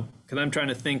 because I'm trying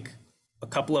to think a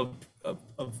couple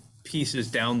of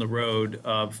pieces down the road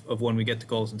of when we get to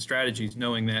goals and strategies,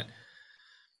 knowing that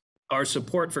our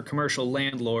support for commercial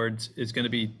landlords is going to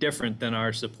be different than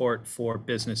our support for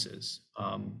businesses.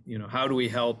 How do we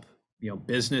help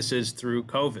businesses through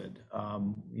COVID?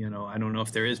 I don't know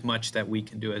if there is much that we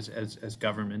can do as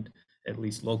government, at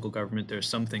least local government. There's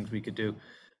some things we could do,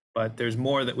 but there's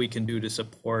more that we can do to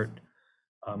support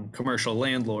commercial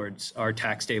landlords, our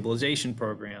tax stabilization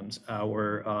programs,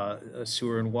 our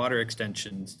sewer and water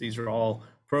extensions. These are all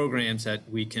programs that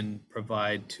we can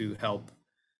provide to help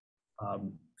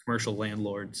commercial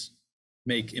landlords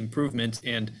make improvements.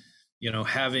 And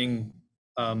having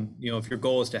if your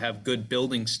goal is to have good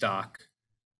building stock,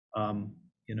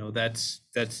 that's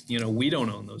we don't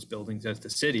own those buildings as the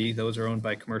city. Those are owned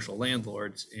by commercial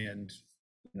landlords, and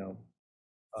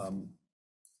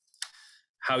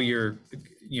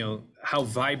how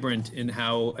vibrant and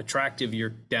how attractive your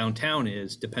downtown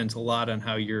is depends a lot on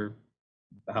how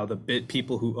the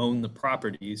people who own the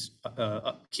properties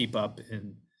keep up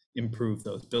and improve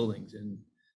those buildings. And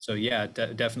so, yeah,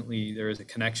 definitely there is a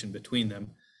connection between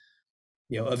them.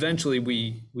 Eventually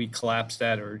we collapse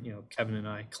that, or Kevin and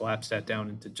I collapse that down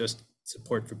into just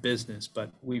support for business,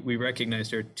 but we recognize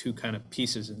there are two kind of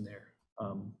pieces in there.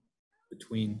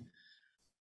 between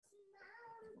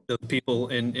the people,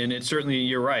 and it certainly,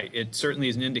 you're right, it certainly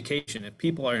is an indication if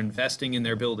people are investing in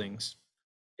their buildings,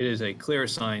 it is a clear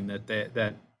sign that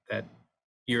that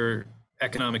your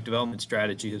economic development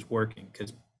strategy is working,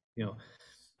 because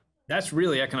that's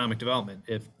really economic development.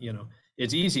 If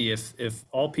it's easy if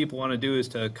all people want to do is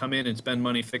to come in and spend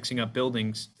money fixing up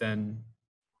buildings, then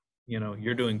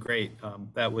you're doing great.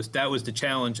 That was the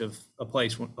challenge of a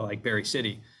place like Berry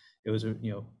City. It was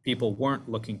people weren't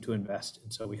looking to invest,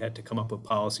 and so we had to come up with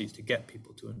policies to get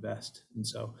people to invest. And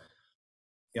so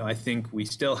I think we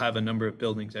still have a number of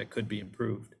buildings that could be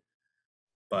improved,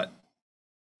 but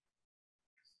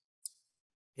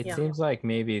it seems like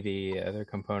maybe the other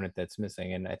component that's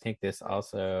missing, and I think this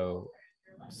also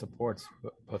supports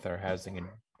both our housing and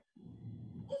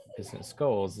business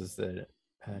goals, is the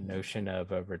notion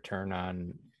of a return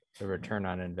on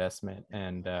investment.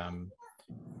 And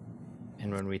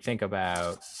when we think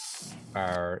about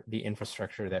the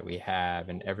infrastructure that we have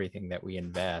and everything that we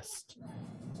invest,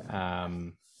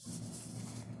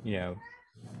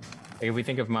 if we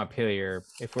think of Montpelier,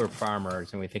 if we're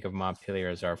farmers and we think of Montpelier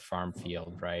as our farm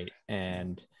field, right?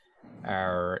 And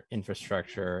our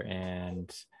infrastructure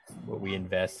and what we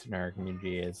invest in our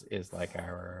community is like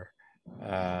our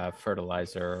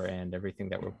fertilizer and everything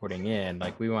that we're putting in.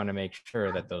 Like, we want to make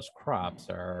sure that those crops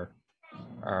are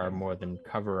more than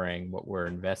covering what we're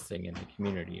investing in the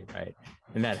community, right?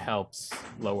 And that helps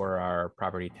lower our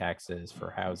property taxes for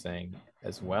housing,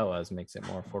 as well as makes it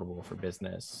more affordable for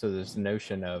business. So there's the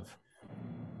notion of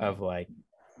like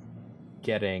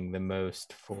getting the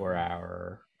most for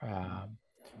our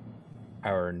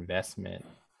investment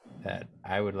that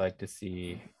I would like to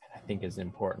see. I think is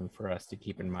important for us to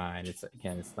keep in mind. It's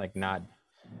like not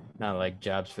like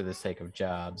jobs for the sake of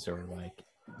jobs, or like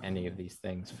any of these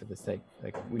things for the sake.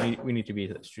 Like, we need to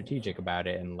be strategic about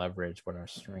it and leverage what our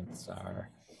strengths are.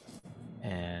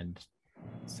 And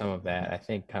some of that, I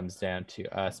think, comes down to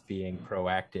us being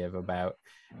proactive about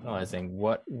analyzing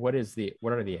what are the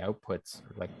outputs,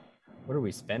 or like what are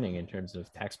we spending in terms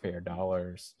of taxpayer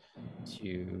dollars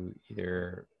to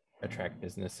either attract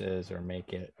businesses or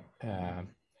make it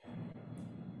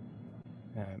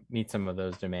meet some of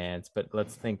those demands. But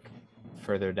let's think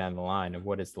further down the line of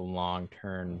what is the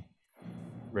long-term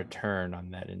return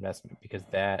on that investment, because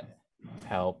that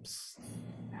helps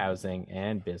housing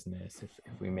and business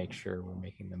if we make sure we're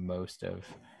making the most of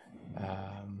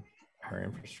our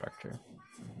infrastructure.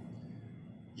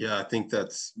 Yeah, I think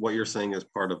that's what you're saying is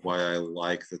part of why I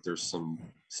like that there's some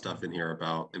stuff in here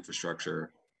about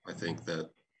infrastructure. I think that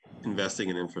investing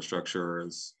in infrastructure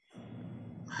is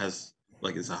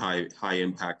a high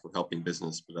impact for helping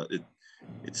business, but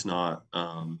it's not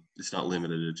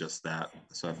limited to just that.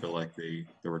 So I feel like the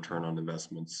return on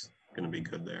investment's going to be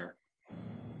good there.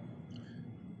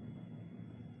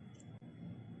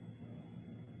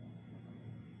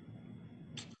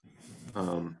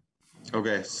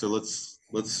 Okay, so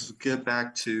let's get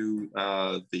back to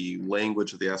the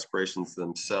language of the aspirations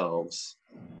themselves.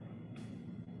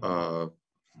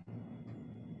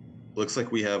 Looks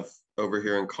like we have over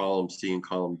here in column C and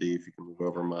column D, if you can move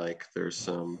over, Mike, there's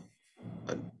some,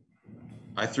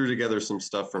 I threw together some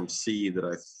stuff from C that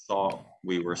I thought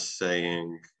we were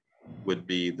saying would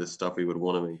be the stuff we would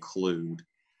want to include.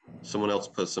 Someone else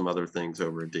put some other things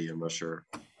over D, I'm not sure.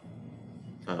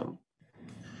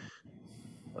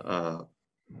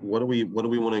 What do we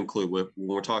want to include when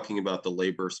we're talking about the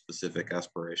labor specific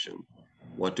aspiration?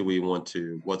 What do we want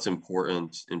to, what's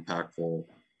important, impactful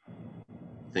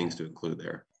things to include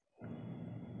there?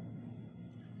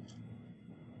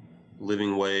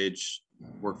 Living wage,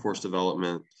 workforce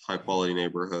development, high quality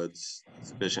neighborhoods,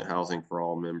 sufficient housing for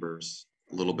all members,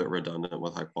 a little bit redundant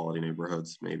with high quality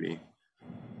neighborhoods, maybe.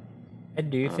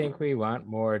 And do you think we want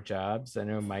more jobs? I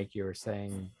know, Mike, you were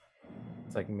saying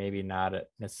it's like maybe not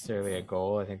necessarily a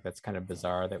goal. I think that's kind of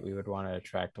bizarre that we would want to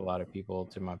attract a lot of people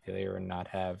to Montpelier and not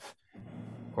have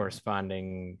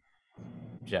corresponding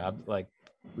jobs. Like,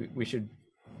 we should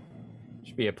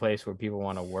be a place where people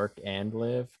want to work and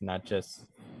live, not just,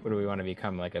 what do we want to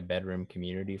become, like a bedroom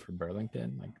community for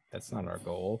Burlington? Like, that's not our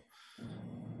goal.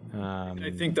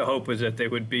 I think the hope was that they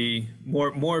would be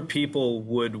more people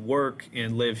would work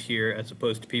and live here as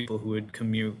opposed to people who would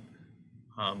commute.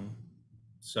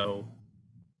 So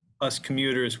us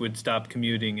commuters would stop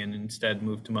commuting and instead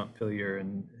move to Montpelier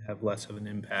and have less of an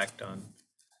impact on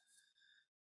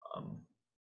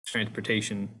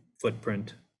transportation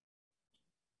footprint.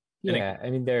 Yeah, I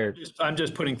mean, I'm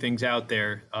just putting things out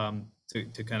there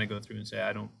to kind of go through and say,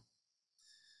 I don't.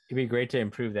 It'd be great to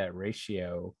improve that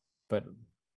ratio, but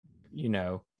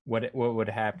what would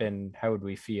happen? How would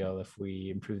we feel if we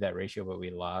improved that ratio, but we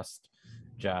lost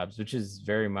jobs, which is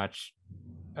very much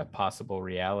a possible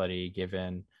reality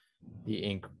given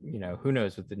the who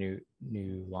knows what the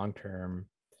new long-term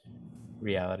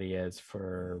reality is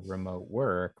for remote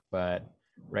work. But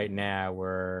right now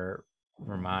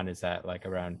Vermont is at like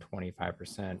around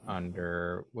 25%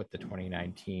 under what the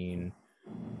 2019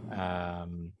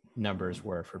 numbers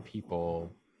were for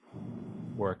people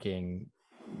working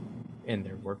in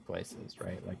their workplaces,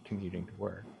 right? Like commuting to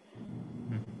work.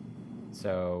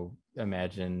 So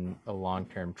imagine a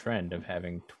long-term trend of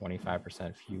having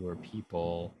 25% fewer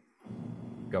people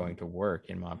going to work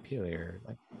in Montpelier.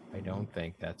 Like, I don't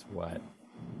think that's what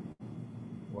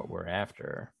we're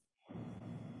after.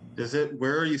 Does it,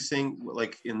 where are you seeing,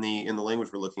 like in the language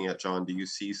we're looking at, John, do you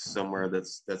see somewhere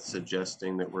that's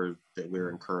suggesting that we're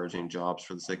encouraging jobs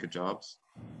for the sake of jobs?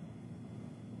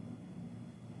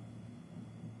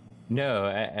 No,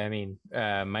 I mean,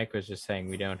 Mike was just saying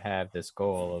we don't have this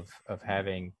goal of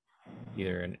having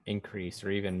either an increase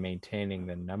or even maintaining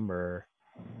the number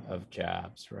of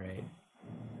jobs, right?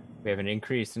 We have an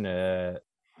increase in a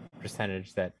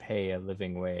percentage that pay a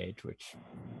living wage, which,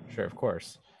 sure, of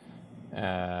course.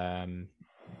 But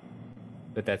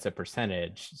that's a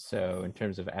percentage. So in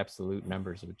terms of absolute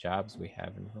numbers of jobs we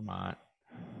have in Vermont,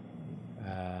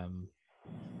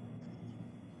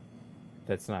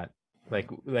 that's not like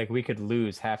we could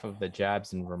lose half of the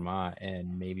jobs in Vermont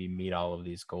and maybe meet all of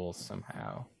these goals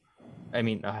somehow. I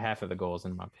mean, half of the goals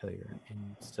in Montpelier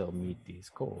and still meet these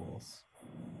goals.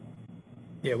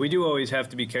 Yeah, we do always have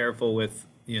to be careful with,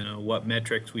 what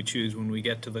metrics we choose when we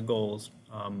get to the goals.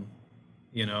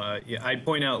 I'd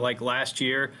point out, like last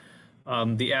year,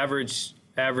 the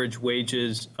average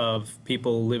wages of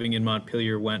people living in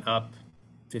Montpelier went up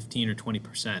 15 or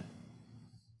 20%.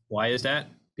 Why is that?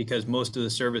 Because most of the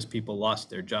service people lost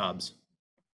their jobs.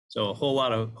 So a whole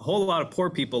lot of poor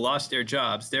people lost their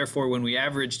jobs. Therefore, when we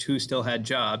averaged who still had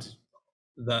jobs,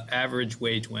 the average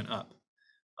wage went up.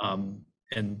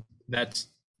 And that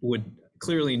would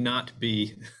clearly not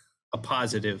be a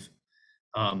positive.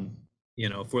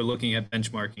 If we're looking at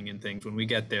benchmarking and things, when we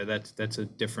get there, that's a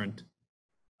different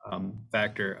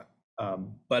factor.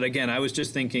 But again, I was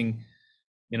just thinking,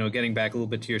 getting back a little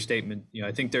bit to your statement,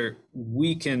 I think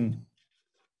we can,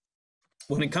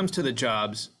 when it comes to the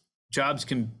jobs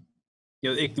can,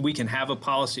 we can have a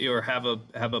policy or have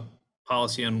a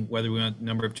policy on whether we want the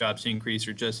number of jobs to increase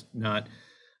or just not.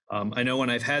 I know when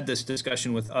I've had this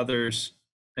discussion with others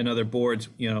and other boards,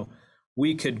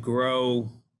 we could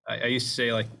grow. I used to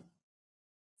say, like,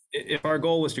 if our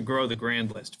goal was to grow the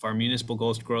grand list, if our municipal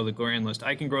goal is to grow the grand list,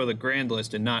 I can grow the grand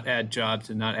list and not add jobs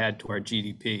and not add to our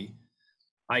GDP.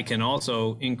 I can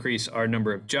also increase our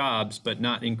number of jobs, but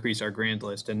not increase our grand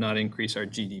list and not increase our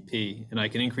GDP. And I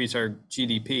can increase our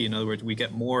GDP. In other words, we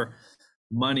get more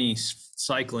money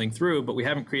cycling through, but we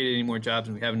haven't created any more jobs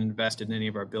and we haven't invested in any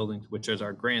of our buildings, which is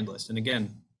our grand list. And again,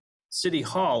 City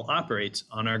Hall operates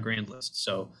on our grand list.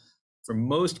 So for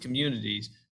most communities,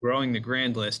 growing the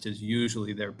grand list is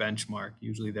usually their benchmark,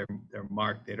 usually their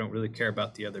mark. They don't really care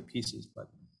about the other pieces. But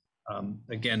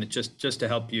again, it's just to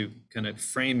help you kind of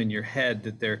frame in your head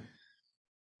that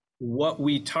what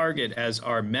we target as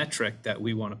our metric that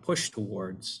we want to push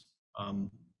towards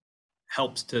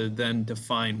helps to then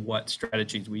define what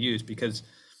strategies we use, because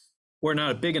we're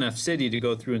not a big enough city to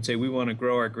go through and say we want to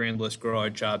grow our grand list, grow our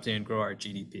jobs, and grow our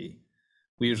GDP.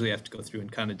 We usually have to go through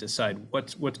and kind of decide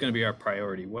what's going to be our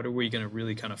priority. What are we going to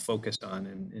really kind of focus on?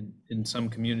 And in some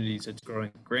communities, it's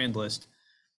growing the grand list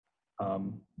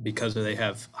because they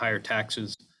have higher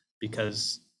taxes,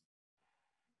 because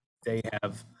they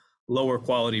have lower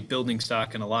quality building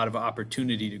stock and a lot of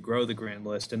opportunity to grow the grand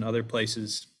list. In other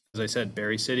places, as I said,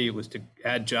 Berry City, it was to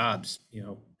add jobs,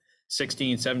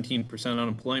 16, 17%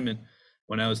 unemployment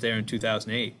when I was there in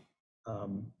 2008.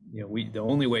 The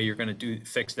only way you're going to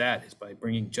fix that is by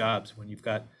bringing jobs when you've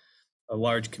got a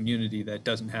large community that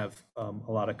doesn't have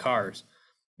a lot of cars,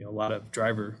 a lot of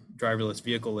driverless,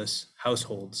 vehicle-less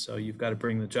households. So you've got to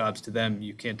bring the jobs to them.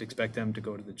 You can't expect them to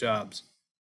go to the jobs.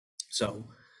 So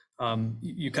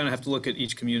you kind of have to look at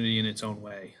each community in its own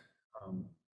way.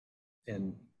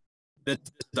 And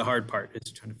that's the hard part,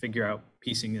 is trying to figure out,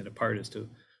 piecing it apart as to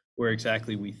where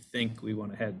exactly we think we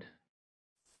want to head.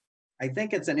 I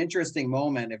think it's an interesting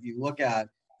moment if you look at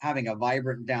having a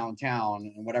vibrant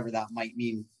downtown and whatever that might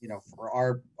mean, for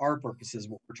our purposes,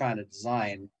 what we're trying to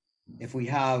design. If we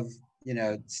have,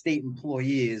 state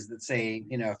employees that say,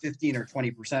 15 or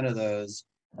 20% of those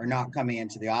are not coming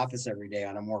into the office every day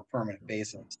on a more permanent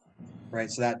basis, right?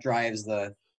 So that drives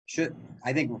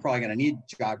I think we're probably going to need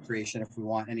job creation if we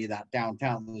want any of that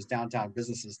those downtown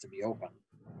businesses to be open.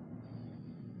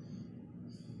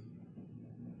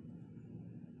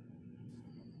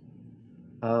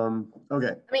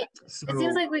 Okay. I mean, So, it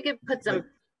seems like we could put some.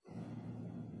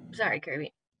 Sorry,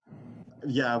 Kirby.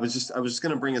 yeah, I was just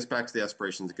going to bring us back to the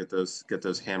aspirations to get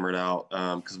those hammered out,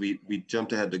 because we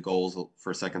jumped ahead to goals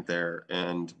for a second there,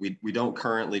 and we don't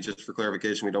currently, just for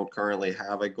clarification, we don't currently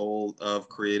have a goal of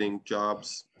creating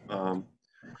jobs, and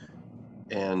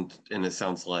it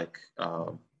sounds like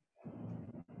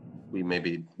we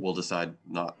maybe will decide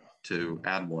not to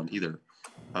add one either,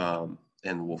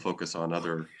 and we'll focus on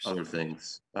other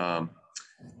things.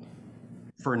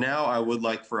 For now, I would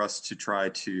like for us to try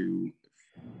to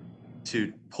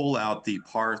pull out the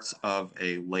parts of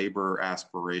a labor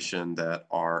aspiration that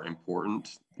are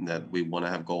important and that we want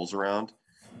to have goals around.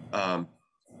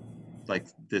 Like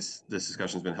this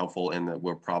discussion has been helpful in that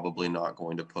we're probably not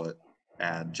going to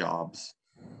add jobs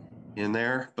in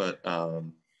there, but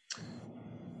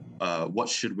what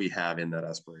should we have in that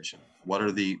aspiration? What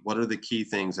are the key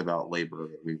things about labor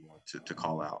that we want to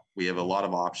call out? We have a lot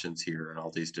of options here and all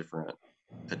these different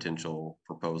potential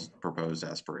proposed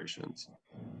aspirations.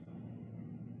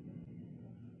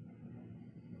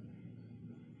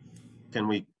 Can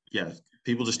we, yeah,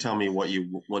 people just tell me what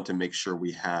you want to make sure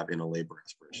we have in a labor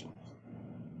aspiration.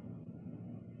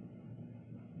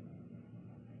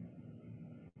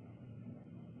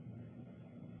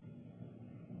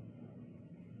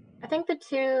 I think the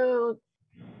two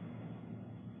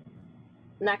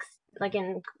next, like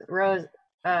in rows,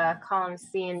 columns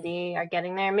C and D are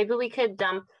getting there. Maybe we could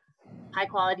dump high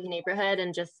quality neighborhood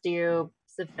and just do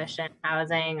sufficient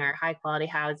housing or high quality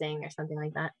housing or something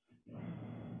like that.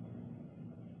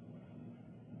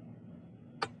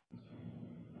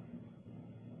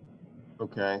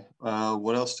 Okay.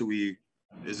 What else do we?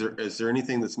 Is there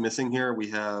anything that's missing here? We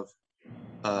have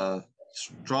a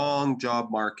strong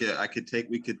job market. I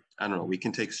don't know. We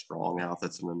can take strong out.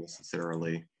 That's an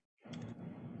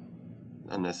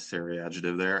unnecessary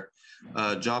adjective there.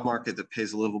 Job market that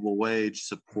pays a livable wage,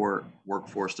 support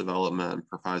workforce development, and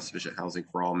provide sufficient housing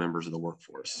for all members of the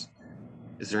workforce.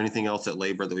 Is there anything else at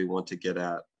labor that we want to get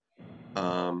at?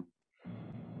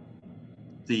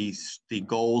 The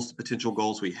goals, potential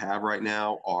goals we have right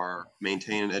now are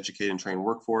maintain and educate and train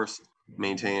workforce,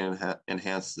 maintain and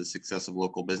enhance the success of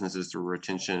local businesses through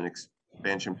retention and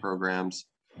expansion programs.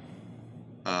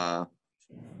 And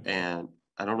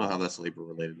I don't know how that's labor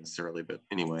related necessarily, but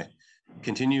anyway,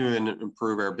 continue and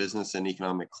improve our business and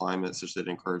economic climate such that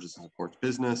it encourages and supports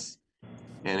business,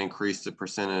 and increase the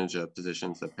percentage of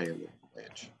positions that pay a living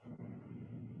wage.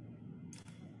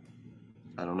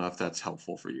 I don't know if that's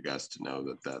helpful for you guys to know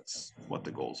that that's what the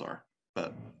goals are,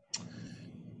 but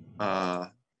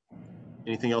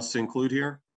anything else to include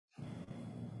here?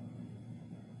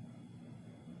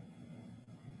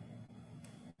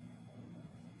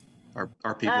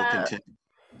 Are people content?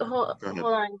 Hold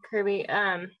on, Kirby.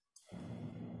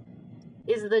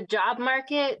 Is the job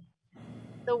market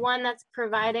the one that's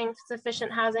providing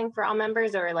sufficient housing for all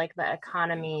members, or like the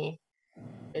economy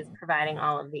is providing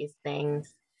all of these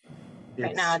things?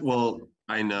 Right now, well,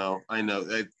 I know.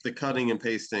 The cutting and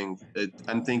pasting,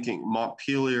 I'm thinking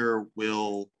Montpelier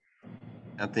will,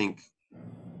 I think,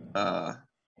 have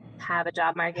a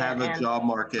job market. Job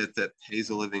market that pays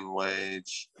a living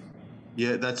wage.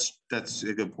 Yeah, that's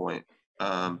a good point.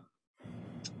 I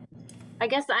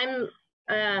guess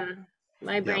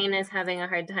my brain is having a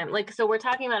hard time. Like, so we're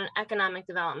talking about an economic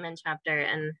development chapter,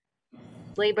 and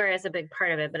labor is a big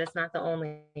part of it, but it's not the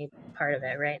only part of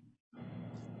it, right?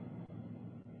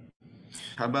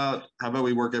 How about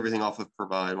we work everything off of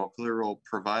provide? Montpelier will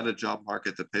provide a job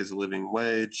market that pays a living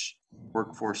wage,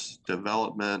 workforce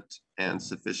development, and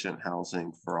sufficient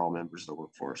housing for all members of the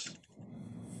workforce.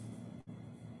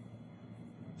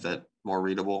 Is that more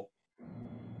readable?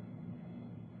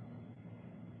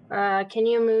 Can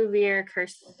you move your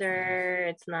cursor?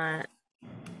 It's not.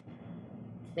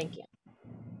 Thank you.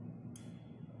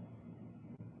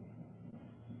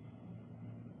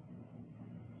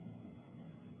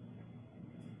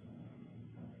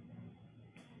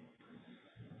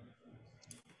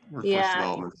 Workforce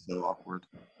development is so awkward.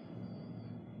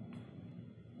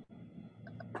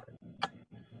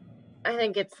 I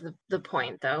think it's the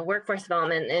point, though. Workforce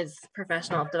development is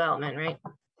professional development, right?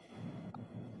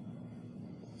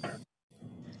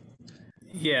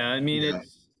 Yeah, I mean,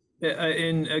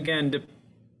 and again,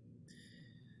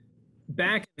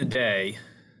 back in the day,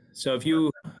 so if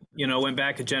you went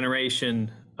back a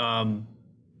generation,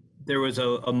 there was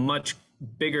a much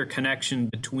bigger connection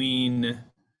between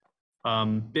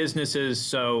businesses.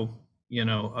 So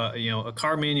a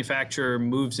car manufacturer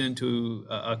moves into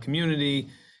a community,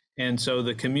 and so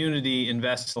the community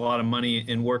invests a lot of money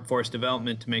in workforce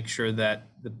development to make sure that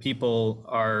the people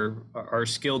are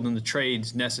skilled in the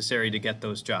trades necessary to get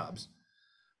those jobs.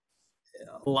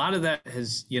 A lot of that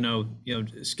has,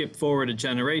 skip forward a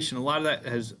generation. A lot of that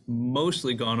has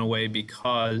mostly gone away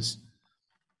because,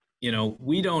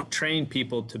 we don't train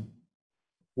people to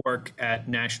work at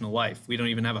National Life. We don't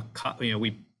even have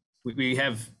we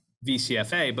have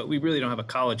VCFA, but we really don't have a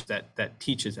college that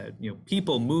teaches that.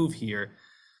 People move here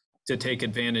to take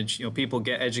advantage. People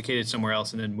get educated somewhere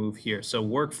else and then move here. So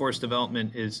workforce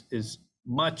development is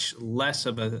much less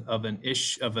of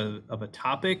a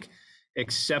topic,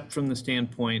 except from the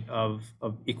standpoint of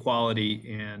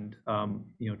equality and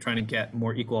trying to get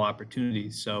more equal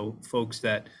opportunities. So folks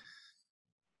that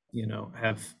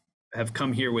have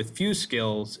come here with few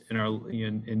skills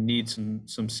and need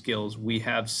some skills. We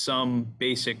have some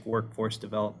basic workforce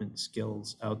development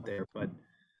skills out there, but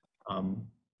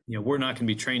we're not going to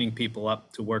be training people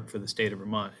up to work for the state of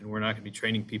Vermont, and we're not going to be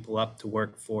training people up to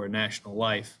work for National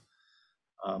Life.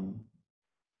 And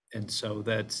so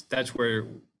that's where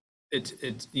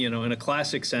it's in a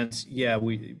classic sense,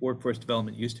 workforce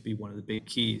development used to be one of the big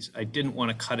keys. I didn't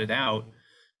want to cut it out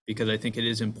because I think it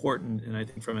is important, and I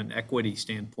think from an equity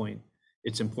standpoint,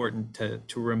 it's important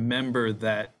to remember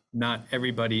that not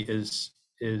everybody is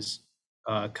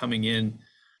coming in.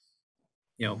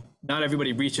 Not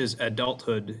everybody reaches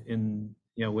adulthood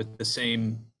with the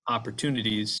same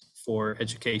opportunities for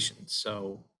education.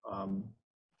 So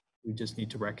we just need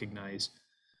to recognize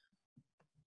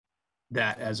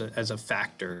that as a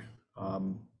factor.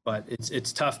 But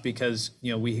it's tough because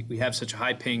we have such a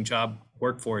high-paying job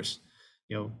workforce.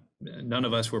 None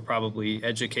of us were probably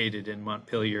educated in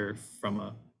Montpelier from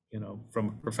a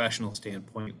professional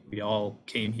standpoint. We all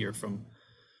came here from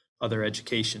other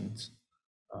educations.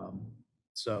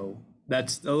 So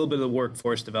that's a little bit of the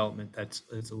workforce development. That's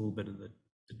a little bit of the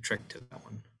trick to that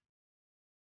one.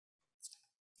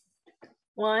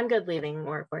 Well, I'm good leaving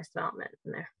workforce development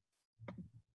in there.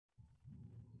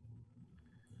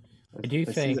 I do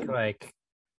think Go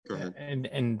ahead.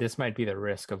 and this might be the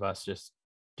risk of us just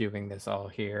doing this all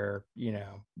here,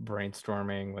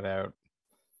 brainstorming without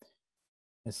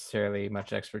necessarily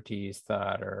much expertise,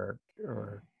 thought, or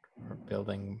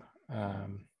building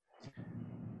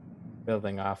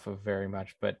off of very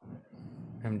much. But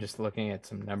I'm just looking at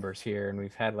some numbers here, and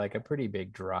we've had like a pretty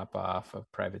big drop off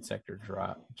of private sector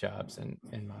jobs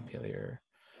in Montpelier,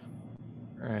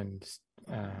 and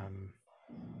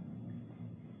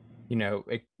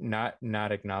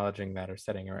not acknowledging that or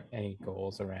setting any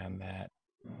goals around that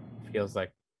feels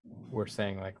like we're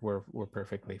saying like we're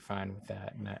perfectly fine with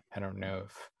that, and I don't know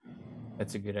if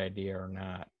that's a good idea or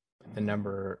not. But the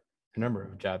number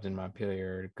of jobs in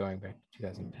Montpelier going back to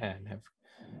 2010 have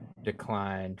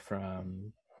declined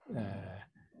from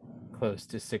close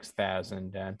to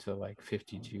 6,000 down to like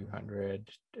 5,200,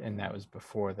 and that was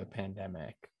before the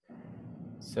pandemic.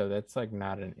 So that's like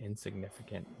not an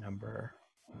insignificant number.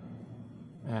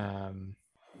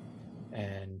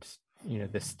 And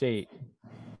the state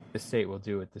will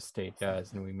do what the state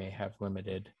does, and we may have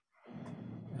limited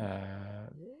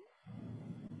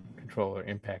control or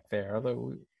impact there,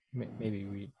 although maybe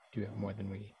we do have more than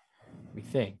we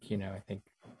think. I think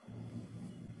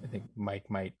Mike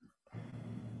might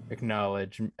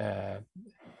acknowledge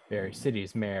Barre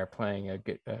City's mayor playing a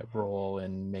good role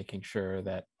in making sure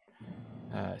that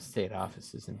state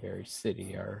offices in Barre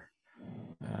City are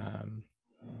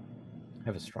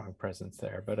have a strong presence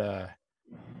there. But I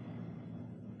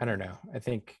don't know. I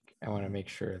think I want to make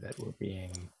sure that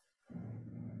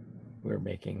we're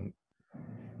making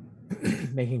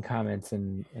comments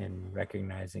and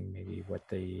recognizing maybe what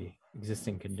the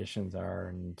existing conditions are,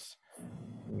 and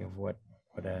what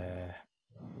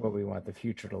we want the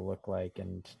future to look like.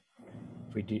 And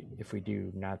if we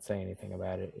do not say anything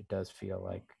about it, it does feel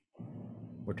like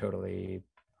we're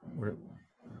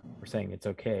saying it's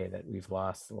okay that we've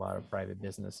lost a lot of private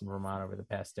business in Vermont over the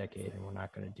past decade, and we're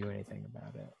not going to do anything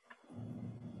about it.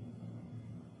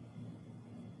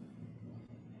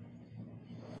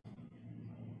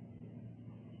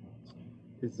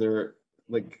 Is there,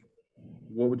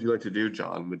 what would you like to do,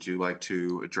 John? Would you like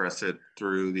to address it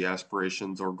through the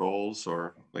aspirations or goals,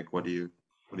 or what do you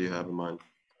have in mind?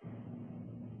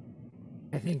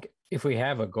 I think if we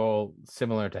have a goal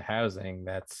similar to housing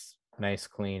that's nice,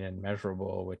 clean, and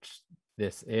measurable, which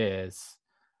this is,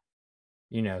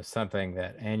 something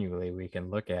that annually we can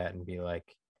look at and be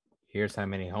like, here's how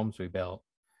many homes we built,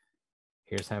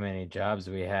 here's how many jobs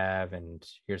we have, and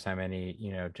here's how many,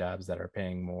 jobs that are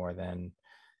paying more than,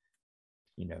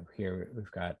 here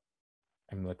we've got,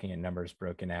 I'm looking at numbers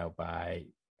broken out by,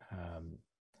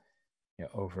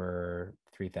 over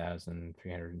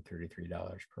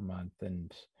 $3,333 per month.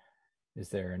 And, is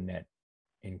there a net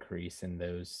increase in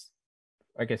those?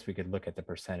 I guess we could look at the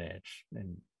percentage,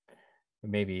 and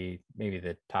maybe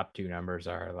the top two numbers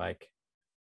are like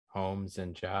homes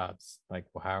and jobs. Like,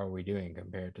 well, how are we doing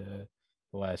compared to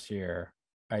the last year?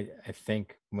 I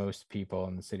think most people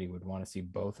in the city would want to see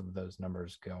both of those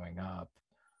numbers going up.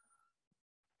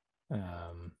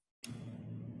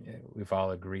 We've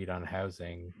all agreed on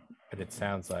housing, but it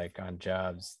sounds like on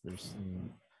jobs,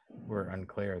 we're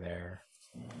unclear there.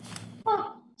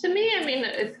 Well, to me, I mean,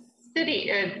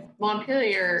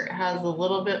 Montpelier has a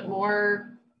little bit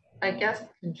more, I guess,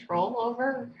 control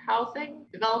over housing,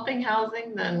 developing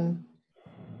housing than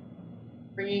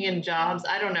bringing in jobs.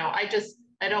 I don't know. I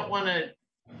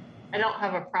don't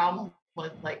have a problem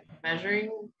with like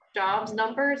measuring jobs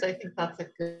numbers. I think that's a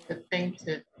good thing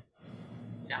to,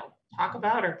 talk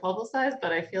about or publicize,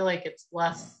 but I feel like it's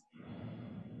less,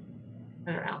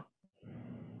 I don't know.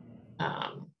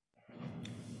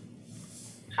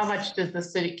 How much can the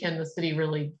city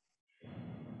really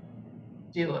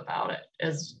do about it?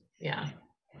 The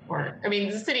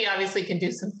city obviously can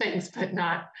do some things, but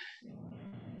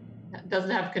doesn't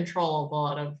have control of a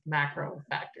lot of macro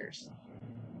factors.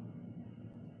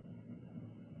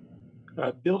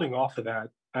 Building off of that,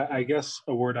 I guess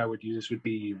a word I would use would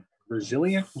be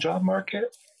resilient job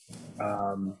market.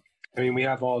 We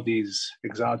have all these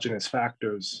exogenous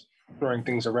factors throwing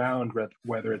things around,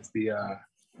 whether it's the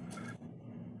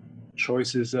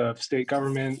choices of state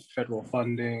government, federal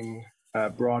funding,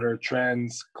 broader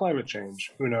trends, climate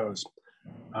change, who knows?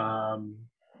 But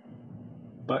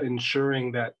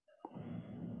ensuring that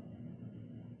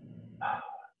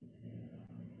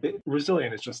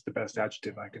resilient is just the best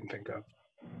adjective I can think of.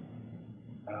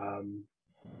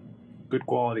 Good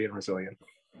quality and resilient.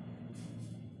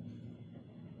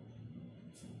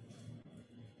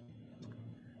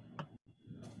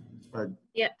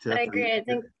 Yeah, Jeff, I agree. I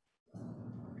think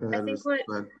go ahead.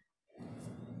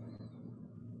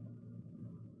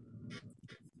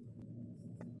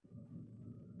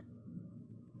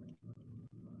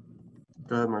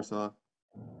 Go ahead, Marcella.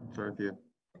 Sorry if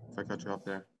I cut you off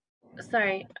there.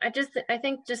 Sorry, I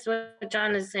think just what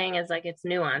John is saying is like it's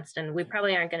nuanced, and we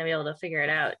probably aren't going to be able to figure it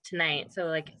out tonight. So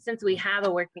like, since we have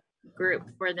a working group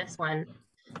for this one,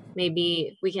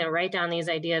 maybe we can write down these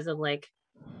ideas of like,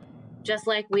 just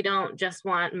like we don't just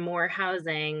want more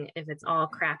housing if it's all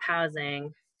crap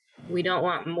housing, we don't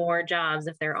want more jobs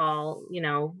if they're all,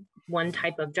 one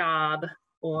type of job,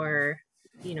 or,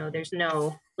 there's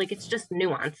no, like, it's just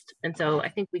nuanced. And so I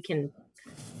think we can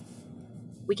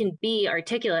be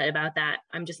articulate about that.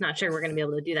 I'm just not sure we're going to be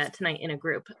able to do that tonight in a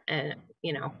group,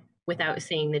 without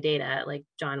seeing the data, like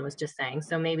John was just saying.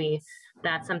 So maybe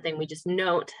that's something we just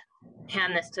note,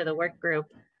 hand this to the work group,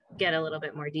 get a little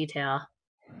bit more detail,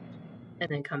 and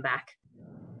then come back.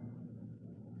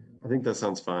 I think that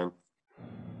sounds fine.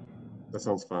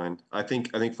 I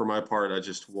think for my part, I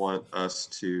just want us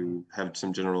to have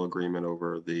some general agreement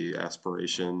over the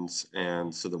aspirations,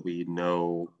 and so that we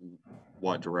know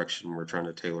what direction we're trying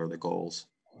to tailor the goals.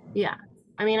 Yeah.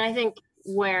 I think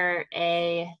where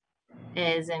A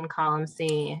is in column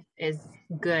C is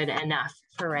good enough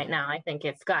for right now. I think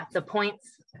it's got the points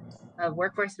of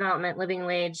workforce development, living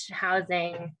wage,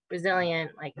 housing,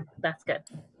 resilient, like that's good.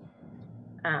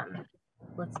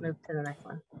 Let's move to the next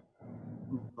one.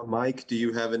 Mike, do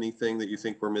you have anything that you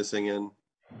think we're missing in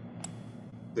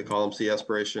the column C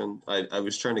aspiration? I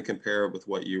was trying to compare it with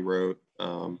what you wrote.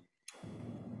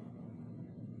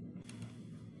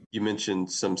 You mentioned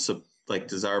some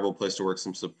desirable place to work,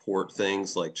 some support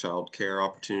things like childcare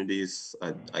opportunities.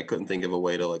 I couldn't think of a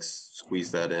way to like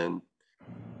squeeze that in.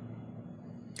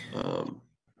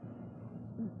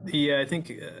 Yeah, I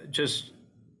think just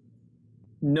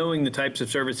knowing the types of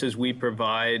services we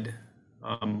provide,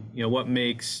 what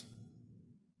makes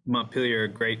Montpelier a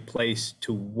great place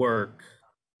to work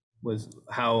was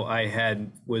how I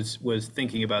was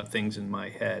thinking about things in my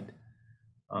head.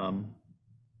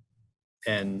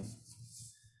 And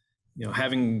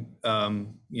having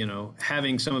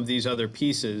having some of these other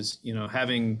pieces,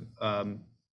 having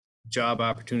job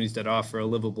opportunities that offer a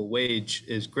livable wage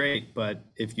is great, but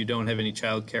if you don't have any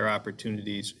childcare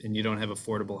opportunities and you don't have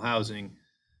affordable housing,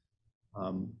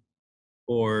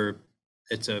 or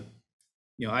it's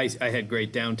I had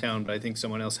great downtown, but I think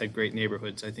someone else had great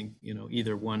neighborhoods. I think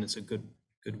either one is a good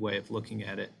way of looking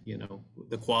at it.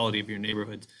 The quality of your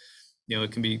neighborhoods.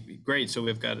 It can be great. So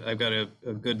I've got a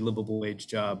good livable wage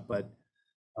job, but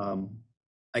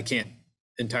I can't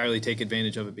entirely take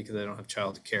advantage of it because I don't have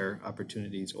child care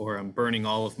opportunities, or I'm burning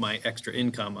all of my extra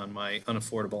income on my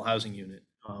unaffordable housing unit.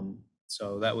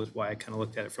 So that was why I kind of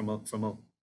looked at it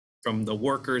from the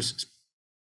workers'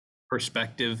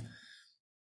 perspective.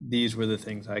 these were the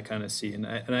things I kind of see. And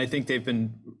I think they've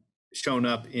been shown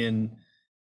up in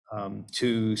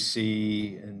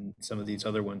 2C and some of these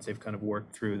other ones they've kind of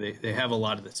worked through. They have a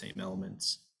lot of the same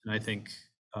elements. And I think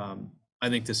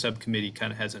the subcommittee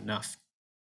kind of has enough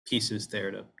pieces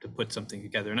there to put something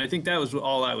together. And I think that was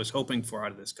all I was hoping for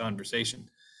out of this conversation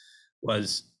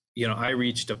was, I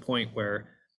reached a point where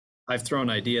I've thrown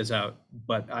ideas out,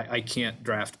 but I can't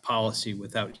draft policy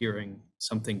without hearing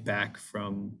something back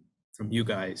from you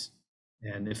guys.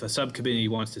 And if a subcommittee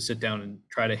wants to sit down and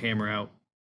try to hammer out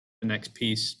the next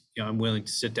piece, I'm willing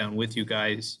to sit down with you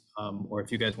guys, or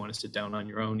if you guys want to sit down on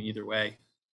your own, either way,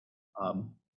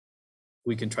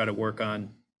 we can try to work on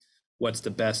what's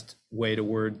the best way to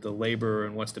word the labor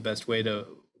and what's the best way to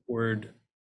word,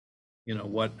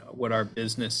 what our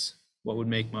business, what would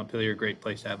make Montpelier a great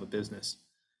place to have a business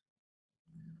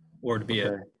or to be a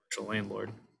commercial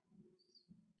landlord.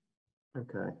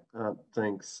 Okay,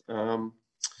 thanks.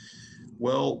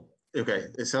 Well, okay,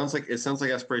 it sounds like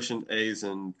aspiration A is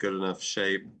in good enough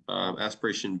shape.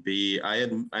 Aspiration B, I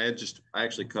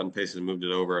actually cut and pasted and moved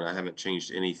it over, and I haven't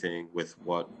changed anything with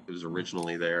what was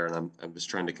originally there, and I'm just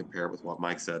trying to compare with what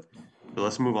Mike said. But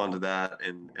let's move on to that,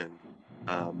 and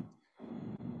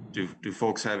do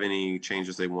folks have any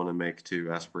changes they want to make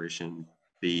to aspiration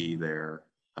B there?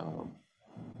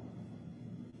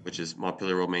 Which is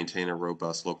Montpelier will maintain a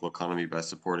robust local economy by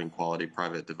supporting quality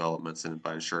private developments and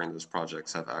by ensuring those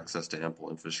projects have access to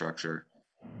ample infrastructure.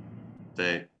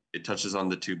 It touches on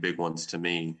the two big ones to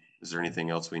me. Is there anything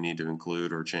else we need to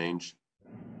include or change?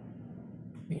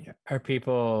 What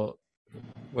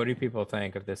do people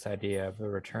think of this idea of a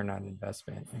return on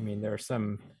investment? I mean, there are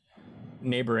some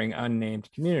neighboring unnamed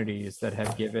communities that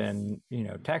have given,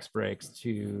 tax breaks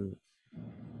to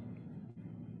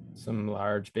some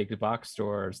large big box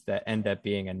stores that end up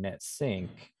being a net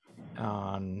sink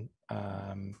on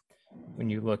when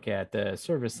you look at the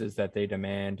services that they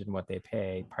demand and what they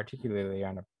pay, particularly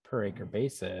on a per acre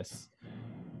basis.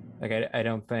 Like, I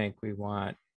don't think we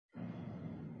want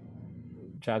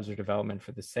jobs or development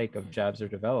for the sake of jobs or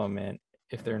development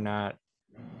if they're not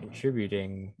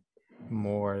contributing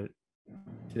more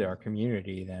to our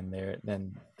community than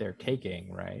they're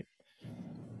taking, right?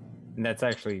 And that's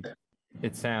actually,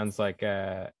 it sounds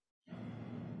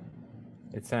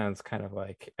kind of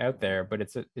like out there, but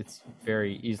it's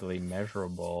very easily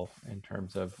measurable in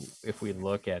terms of if we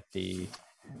look at the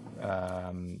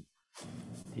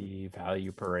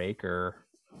value per acre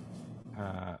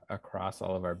across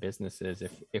all of our businesses.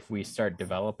 If we start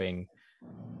developing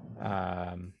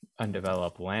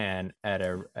undeveloped land at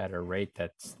a rate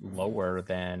that's lower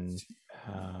than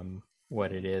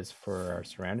what it is for our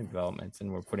surrounding developments,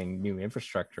 and we're putting new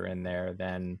infrastructure in there,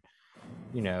 then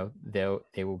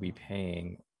they will be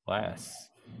paying less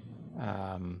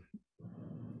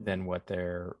than what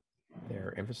their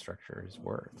infrastructure is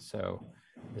worth. So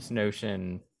this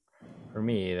notion for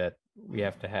me that we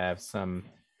have to have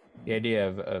the idea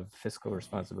of fiscal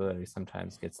responsibility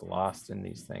sometimes gets lost in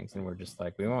these things, and we're just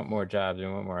like, we want more jobs, we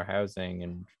want more housing,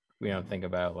 and we don't think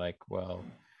about like, well,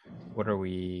 what are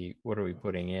we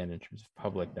putting in terms of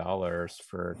public dollars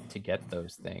to get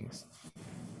those things.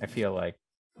 I feel like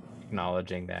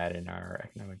acknowledging that in our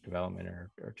economic development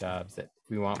or jobs, that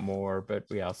we want more, but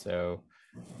we also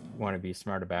want to be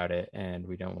smart about it, and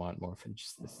we don't want more for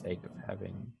just the sake of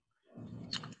having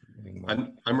more.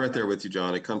 I'm right there with you,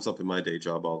 John. It comes up in my day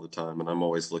job all the time, and I'm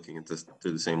always looking at this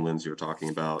through the same lens you're talking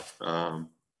about,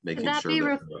 making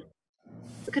sure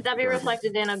that could that be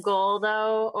reflected in a goal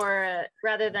though, or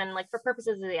rather than like for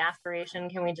purposes of the aspiration,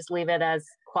 can we just leave it as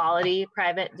quality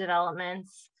private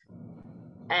developments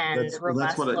and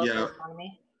robust local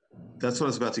economy? That's what I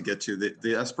was about to get to.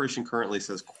 The aspiration currently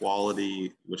says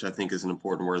quality, which I think is an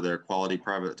important word there, quality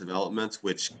private developments,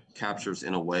 which captures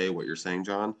in a way what you're saying,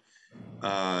 John.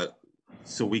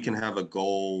 So we can have a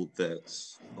goal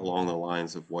that's along the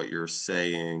lines of what you're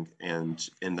saying, and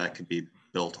that could be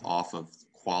built off of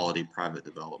quality private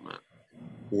development.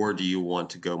 Or do you want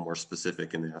to go more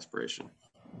specific in the aspiration?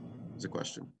 Is a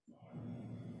question.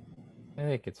 I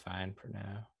think it's fine for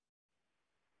now.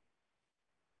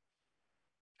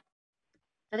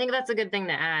 I think that's a good thing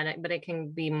to add, but it can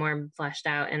be more fleshed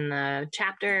out in the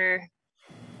chapter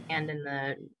and in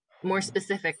the more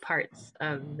specific parts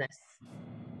of this.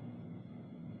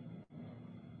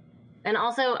 And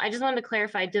also, I just wanted to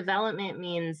clarify, development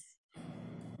means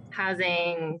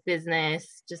housing,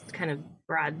 business, just kind of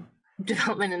broad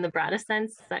development in the broadest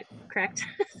sense. Is that correct?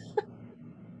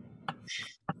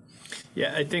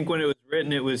 Yeah, I think when it was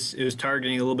written, it was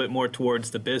targeting a little bit more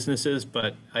towards the businesses,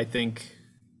 but I think,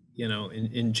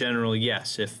 in general,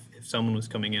 yes, if someone was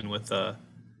coming in with a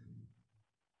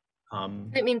I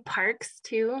mean parks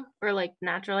too, or like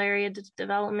natural area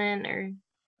development,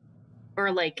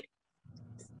 or like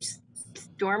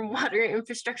stormwater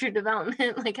infrastructure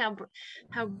development. Like how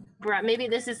broad? Maybe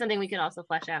this is something we could also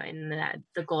flesh out in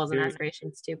the goals and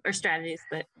aspirations too, or strategies.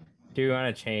 But do you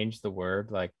want to change the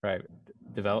word? Like private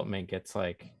development gets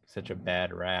like such a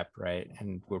bad rap, right?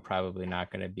 And we're probably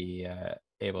not going to be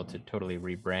able to totally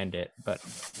rebrand it, but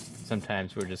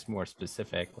sometimes we're just more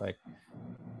specific, like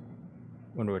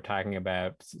when we're talking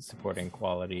about supporting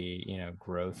quality,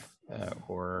 growth,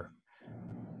 or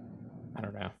I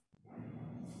don't know.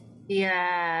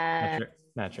 Yeah,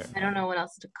 not sure. I don't know what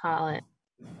else to call it.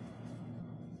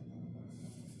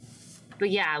 But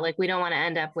yeah, like we don't want to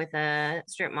end up with a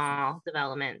strip mall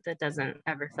development that doesn't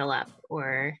ever fill up,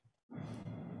 or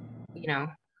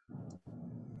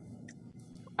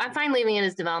I'm fine leaving it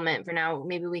as development for now.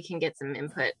 Maybe we can get some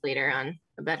input later on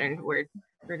a better word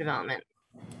for development.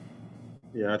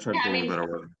 Yeah, I tried to think of a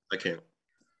better word. I can't.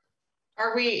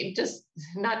 Are we, just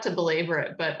not to belabor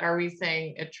it, but are we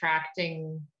saying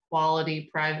attracting quality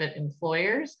private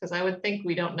employers? Because I would think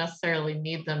we don't necessarily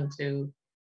need them to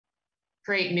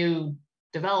create new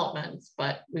developments,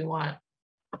 but we want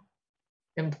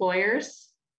employers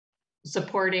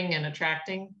supporting and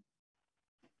attracting.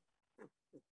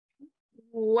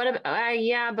 What about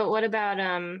yeah, but what about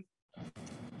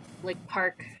like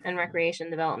park and recreation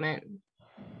development?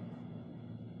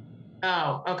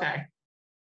 Oh, okay.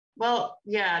 Well,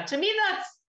 yeah, to me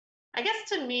I guess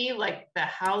to me, like the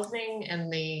housing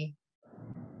and the,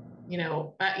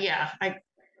 yeah, I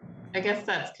guess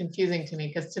that's confusing to me,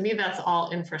 because to me that's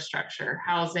all infrastructure,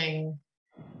 housing,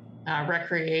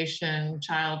 recreation,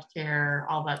 childcare,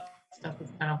 all that stuff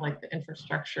is kind of like the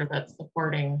infrastructure that's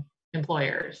supporting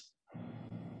employers.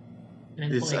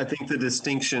 I think the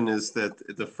distinction is that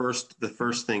the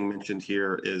first thing mentioned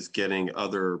here is getting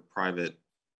other private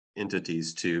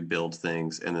entities to build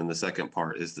things, and then the second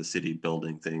part is the city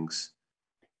building things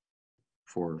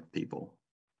for people.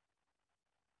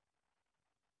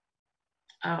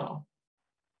 Oh,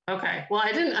 okay. Well,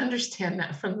 I didn't understand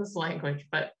that from this language,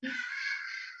 but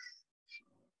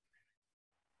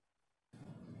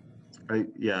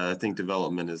I think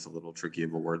development is a little tricky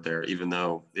of a word there, even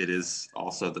though it is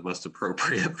also the most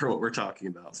appropriate for what we're talking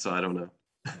about. So I don't know.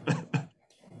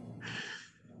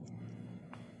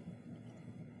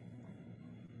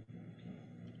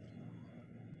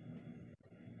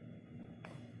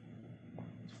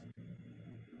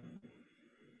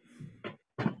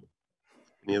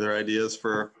 Any other ideas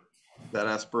for that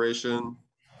aspiration?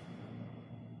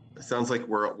 It sounds like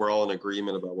we're all in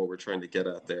agreement about what we're trying to get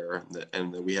at there,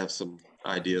 and that we have some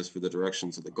ideas for the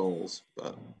directions of the goals.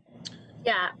 But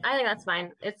yeah, I think that's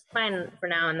fine. It's fine for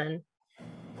now, and then,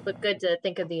 but good to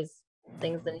think of these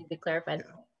things that need to be clarified.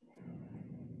 Yeah.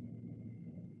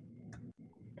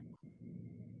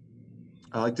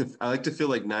 I like to feel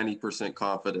like 90%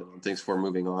 confident on things before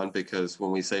moving on, because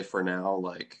when we say for now,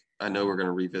 like I know we're going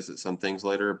to revisit some things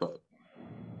later, but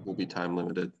we'll be time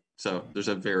limited. So there's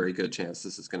a very good chance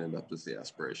this is going to end up as the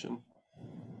aspiration.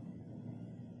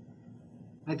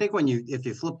 I think if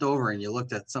you flipped over and you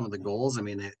looked at some of the goals, I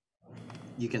mean,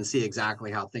 you can see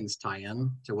exactly how things tie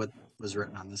in to what was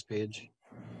written on this page.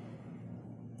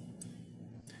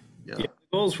 Yeah, the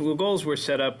goals were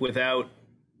set up without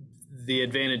the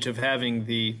advantage of having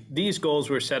these goals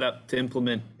were set up to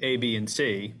implement A, B, and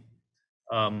C,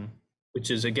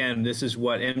 which is, again, this is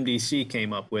what MDC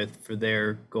came up with for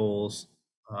their goals.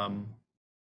 And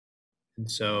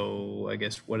so I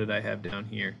guess, what did I have down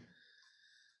here?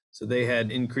 So they had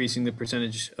increasing the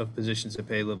percentage of positions that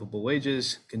pay livable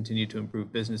wages, continue to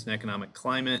improve business and economic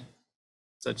climate,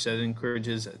 such that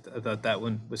encourages, I thought that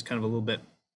one was kind of a little bit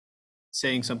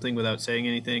saying something without saying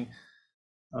anything.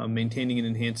 Maintaining and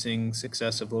enhancing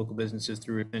success of local businesses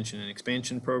through retention and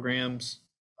expansion programs.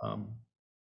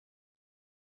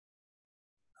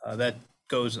 That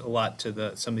goes a lot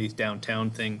to some of these downtown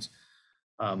things.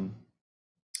 How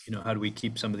do we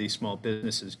keep some of these small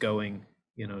businesses going?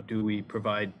 Do we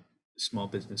provide small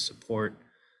business support,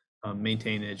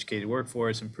 maintain an educated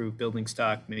workforce, improve building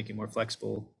stock, make it more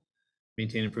flexible,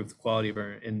 maintain and improve the quality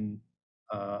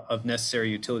of necessary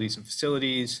utilities and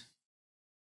facilities.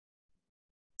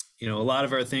 A lot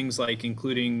of our things, like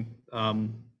including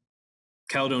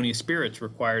Caledonia Spirits,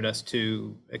 required us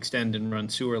to extend and run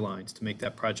sewer lines to make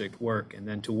that project work, and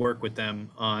then to work with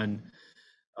them on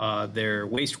their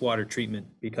wastewater treatment,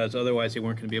 because otherwise they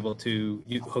weren't going to be able to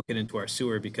hook it into our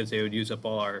sewer, because they would use up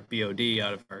all our BOD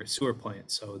out of our sewer plant.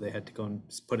 So they had to go and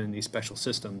put in these special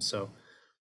systems. So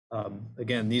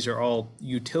again, these are all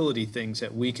utility things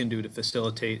that we can do to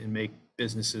facilitate and make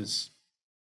businesses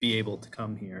be able to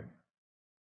come here.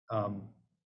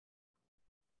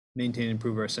 Maintain and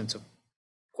improve our sense of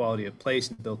quality of place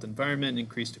and built environment,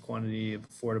 increase the quantity of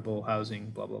affordable housing,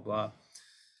 blah, blah, blah.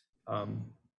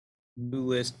 New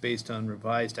list based on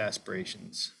revised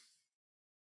aspirations.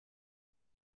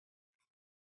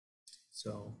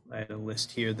 So I had a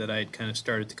list here that I had kind of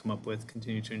started to come up with.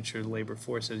 Continue to ensure the labor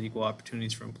force has equal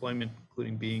opportunities for employment,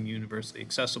 including being universally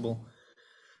accessible.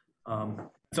 I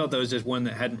felt that was just one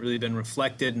that hadn't really been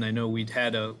reflected, and I know we'd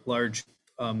had a large,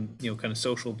 kind of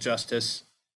social justice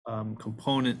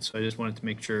component. So I just wanted to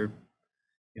make sure,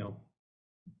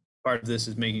 part of this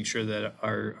is making sure that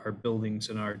our buildings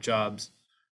and our jobs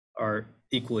are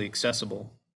equally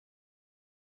accessible.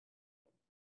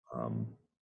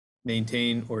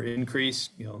 Maintain or increase,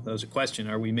 that was a question.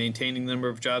 Are we maintaining the number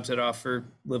of jobs that offer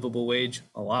livable wage?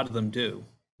 A lot of them do.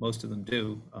 Most of them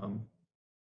do.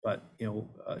 But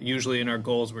usually in our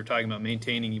goals, we're talking about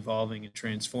maintaining, evolving, and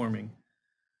transforming.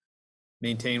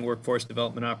 Maintain workforce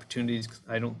development opportunities.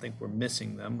 I don't think we're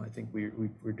missing them. I think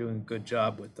we're doing a good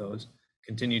job with those.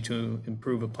 Continue to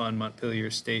improve upon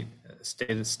Montpelier's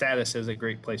status as a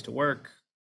great place to work.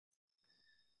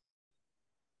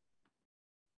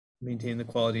 Maintain the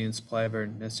quality and supply of our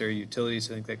necessary utilities.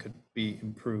 I think that could be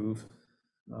improved.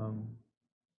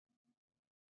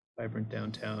 Vibrant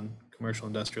downtown, commercial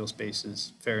industrial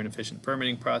spaces, fair and efficient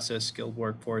permitting process, skilled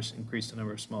workforce, increase the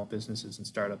number of small businesses and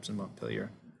startups in Montpelier.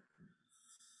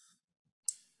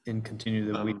 And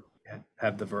continue that we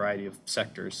have the variety of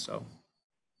sectors, so.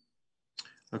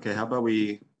 Okay, how about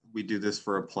we do this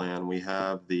for a plan? We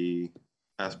have the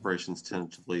aspirations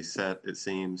tentatively set, it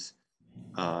seems.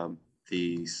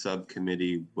 The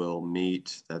subcommittee will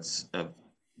meet. That's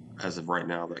as of right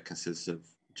now, that consists of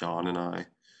John and I,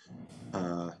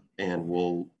 and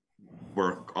we'll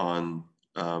work on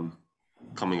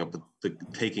coming up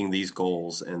with taking these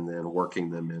goals and then working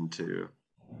them into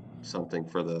something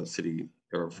for the city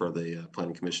or for the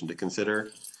planning commission to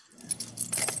consider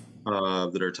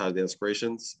that are tied to the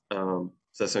aspirations.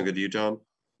 Does that sound good to you, John?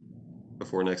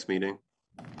 Before next meeting?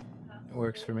 It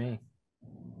works for me.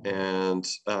 And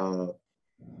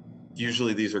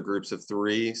usually these are groups of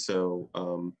 3, so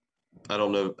I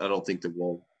don't know. I don't think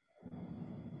that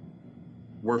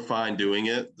we're fine doing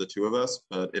it, the 2 of us,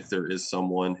 but if there is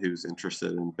someone who's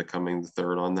interested in becoming the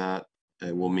 3rd on that,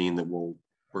 it will mean that we're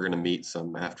going to meet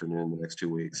some afternoon in the next 2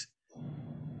 weeks.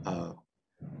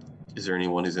 Is there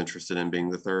anyone who's interested in being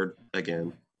the 3rd?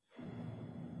 Again,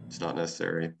 it's not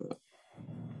necessary, but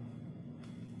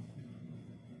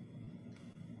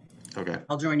okay.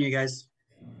 I'll join you guys.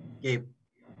 Gabe.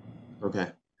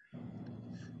 Okay,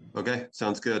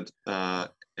 sounds good. So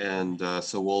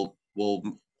we'll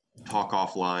talk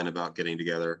offline about getting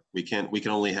together. We can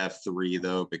only have 3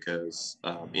 though, because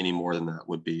any more than that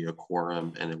would be a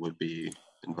quorum and it would be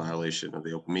in violation of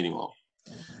the open meeting law.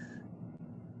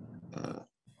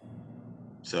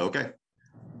 So okay,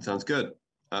 sounds good.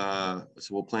 So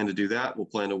we'll plan to do that. We'll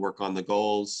plan to work on the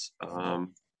goals. I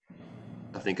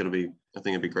think it'd be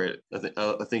great. I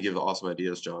think you have awesome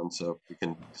ideas, John. So we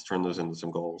can just turn those into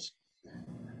some goals.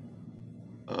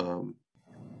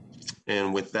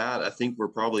 And with that, I think we're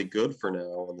probably good for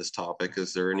now on this topic.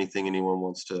 Is there anything anyone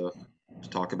wants to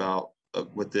talk about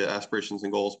with the aspirations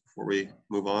and goals before we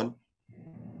move on?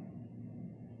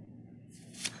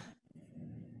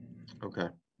 Okay.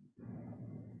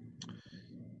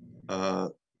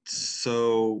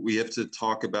 So we have to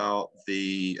talk about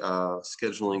the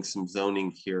scheduling some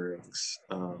zoning hearings.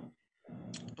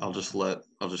 I'll just let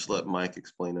Mike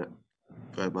explain it.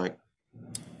 Go ahead, Mike.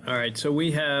 All right, so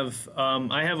we have,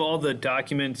 I have all the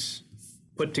documents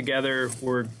put together.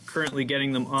 We're currently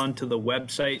getting them onto the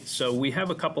website. So we have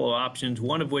a couple of options,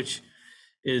 one of which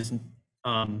is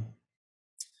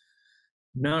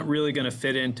not really going to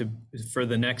fit into for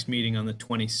the next meeting on the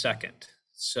 22nd.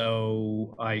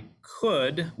 So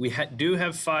we do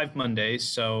have 5 Mondays,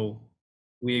 so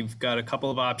we've got a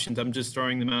couple of options. I'm just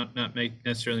throwing them out, not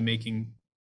necessarily making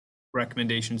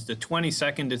recommendations. The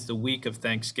 22nd is the week of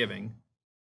Thanksgiving.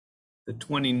 The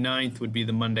 29th would be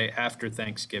the Monday after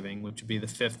Thanksgiving, which would be the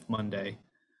 5th Monday.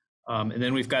 And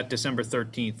then we've got December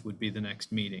 13th would be the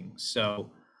next meeting.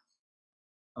 So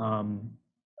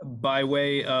by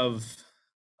way of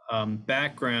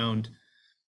background,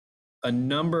 a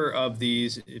number of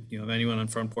these, if anyone on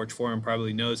Front Porch Forum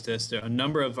probably knows this, there are a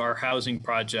number of our housing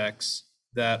projects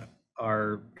that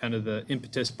are kind of the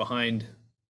impetus behind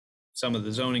some of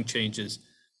the zoning changes,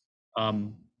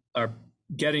 are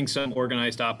getting some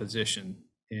organized opposition,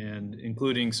 and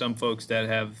including some folks that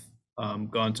have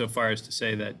gone so far as to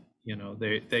say that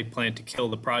they plan to kill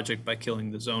the project by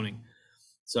killing the zoning.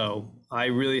 So I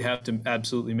really have to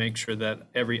absolutely make sure that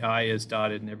every I is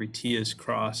dotted and every T is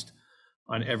crossed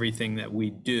on everything that we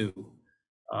do.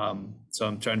 So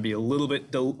I'm trying to be a little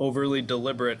bit overly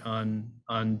deliberate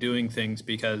on doing things,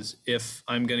 because if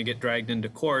I'm going to get dragged into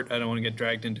court, I don't want to get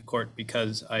dragged into court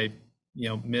because I,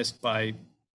 missed by a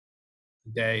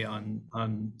day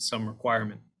on some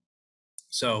requirement.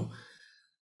 So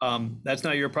that's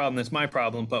not your problem, that's my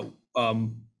problem. But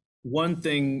one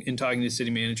thing in talking to the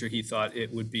city manager, he thought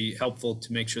it would be helpful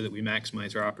to make sure that we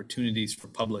maximize our opportunities for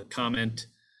public comment.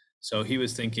 So he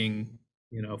was thinking,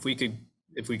 if we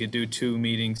could do 2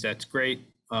 meetings, that's great.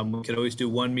 We could always do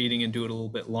 1 meeting and do it a little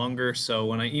bit longer. So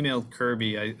when I emailed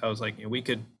Kirby, I was like, we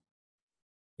could,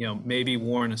 maybe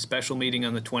warn a special meeting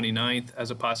on the 29th as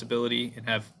a possibility, and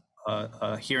have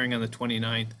a hearing on the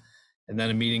 29th, and then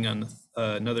a meeting on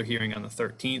another hearing on the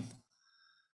 13th.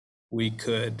 We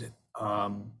could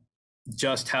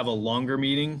just have a longer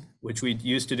meeting, which we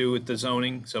used to do with the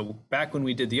zoning. So back when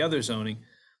we did the other zoning,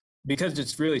 because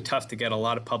it's really tough to get a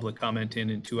lot of public comment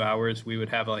in 2 hours, we would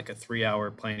have like a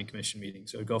 3-hour planning commission meeting.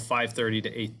 So it'd go 5:30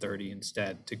 to 8:30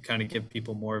 instead, to kind of give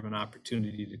people more of an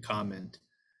opportunity to comment.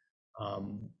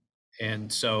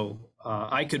 And so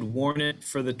I could warn it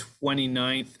for the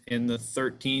 29th and the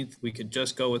 13th. We could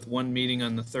just go with 1 meeting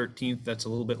on the 13th. That's a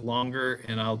little bit longer,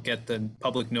 and I'll get the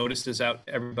public notices out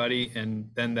to everybody, and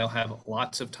then they'll have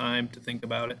lots of time to think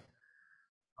about it.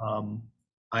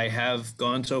 I have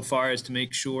gone so far as to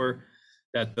make sure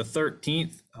that the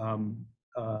 13th,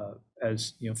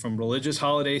 as from religious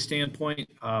holiday standpoint,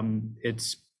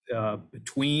 it's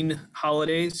between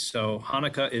holidays. So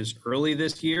Hanukkah is early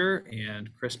this year, and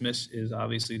Christmas is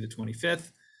obviously the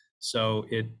 25th. So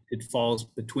it falls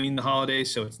between the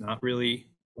holidays. So it's not really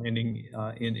landing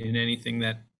in anything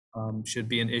that should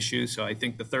be an issue. So I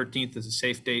think the 13th is a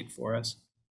safe date for us.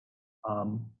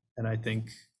 And I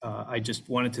think I just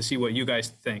wanted to see what you guys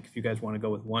think. If you guys want to go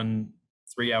with 1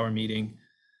 3-hour meeting,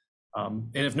 and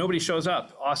if nobody shows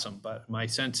up, awesome. But my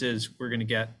sense is we're going to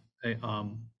get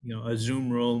a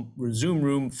Zoom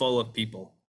room full of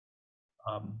people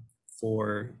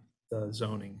for the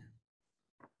zoning.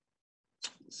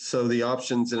 So the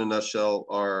options in a nutshell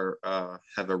are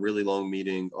have a really long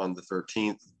meeting on the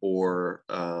 13th, or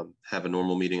have a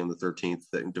normal meeting on the 13th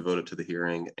that devoted to the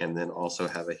hearing, and then also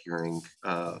have a hearing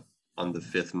on the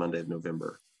 5th Monday of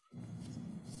November.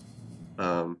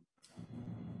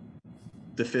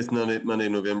 The 5th Monday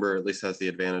of November at least has the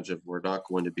advantage of we're not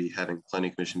going to be having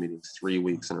planning commission meetings 3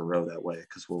 weeks in a row that way,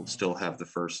 because we'll still have the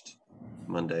first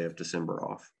Monday of December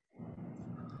off.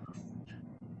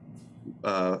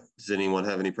 Does anyone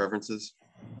have any preferences?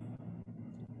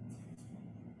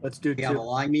 Let's do We have a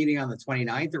long meeting on the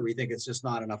 29th, or we think it's just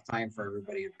not enough time for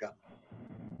everybody to go?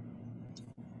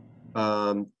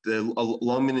 A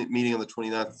long meeting on the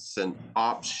 29th is an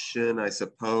option, I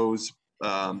suppose.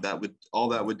 All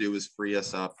that would do is free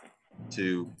us up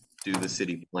to do the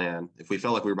city plan. If we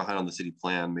felt like we were behind on the city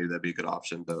plan, maybe that'd be a good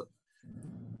option, but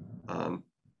I'm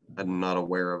not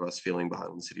aware of us feeling behind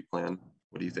on the city plan.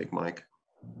 What do you think, Mike?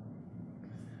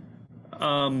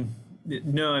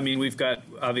 No, I mean,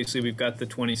 obviously we've got the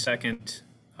 22nd,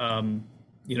 and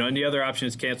the other option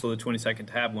is cancel the 22nd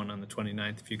to have one on the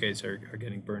 29th if you guys are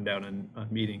getting burned out on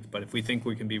meetings. But if we think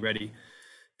we can be ready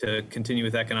to continue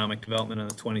with economic development on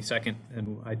the 22nd,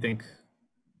 and I think,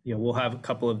 we'll have a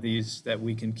couple of these that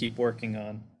we can keep working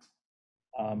on.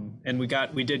 And we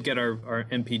did get our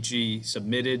MPG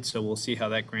submitted, so we'll see how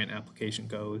that grant application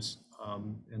goes.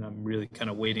 And I'm really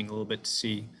kind of waiting a little bit to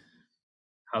see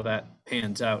how that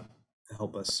pans out to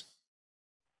help us,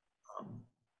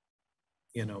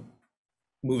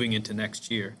 moving into next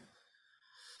year.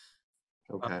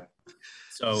 Okay.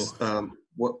 So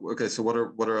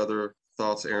what are other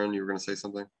thoughts? Aaron, you were going to say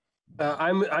something?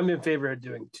 I'm in favor of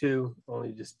doing 2,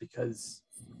 only just because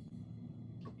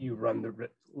you run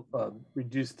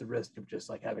reduce the risk of just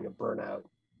like having a burnout,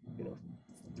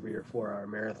 3 or 4 hour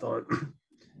marathon.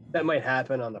 That might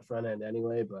happen on the front end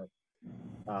anyway, but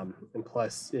and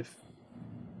plus, if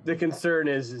the concern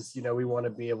is we want to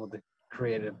be able to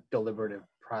create a deliberative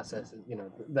process,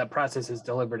 that process is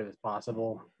deliberative as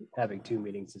possible. Having 2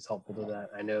 meetings is helpful to that.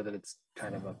 I know that it's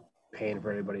kind of a pain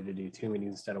for everybody to do 2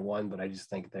 meetings instead of 1, but I just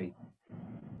think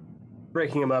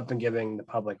breaking them up and giving the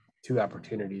public 2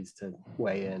 opportunities to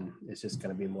weigh in is just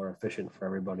going to be more efficient for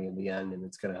everybody in the end, and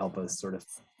it's going to help us sort of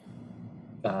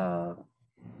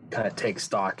kind of take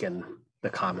stock in the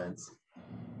comments,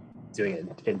 doing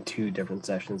it in 2 different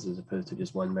sessions as opposed to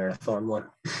just 1 marathon one.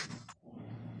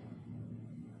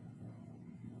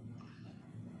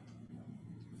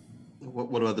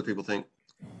 What do other people think?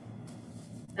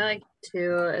 I like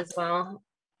 2 as well.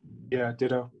 Yeah,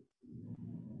 ditto.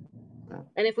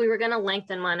 And if we were going to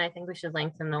lengthen one, I think we should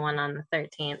lengthen the one on the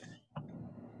 13th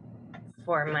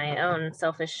for my own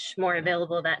selfish, more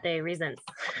available that day reasons.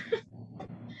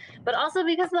 But also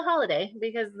because of the holiday,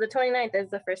 because the 29th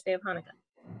is the first day of Hanukkah.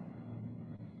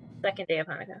 Second day of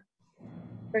Hanukkah.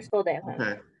 First full day of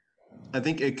Hanukkah. Okay. I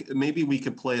think maybe we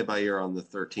could play it by ear on the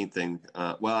 13th thing.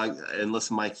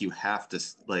 Unless Mike, you have to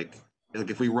like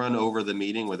if we run over the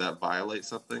meeting, would that violate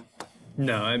something?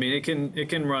 No, I mean, it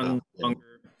can run longer.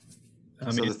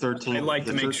 I mean, the 13th. I'd like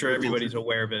to make sure everybody's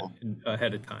aware of it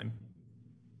ahead of time.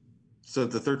 So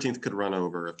the 13th could run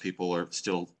over if people are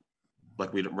still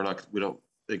like we don't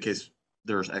in case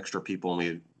there's extra people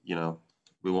and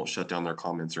we won't shut down their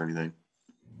comments or anything.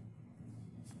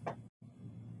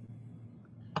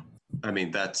 I mean,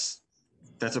 that's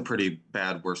a pretty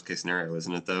bad worst case scenario,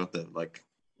 isn't it, though? That like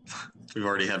we've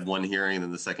already had one hearing and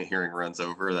then the second hearing runs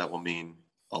over. That will mean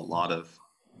a lot of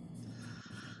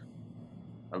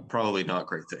probably not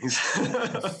great things.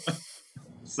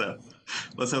 So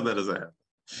let's hope that doesn't happen.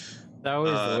 That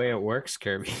was the way it works,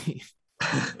 Kirby.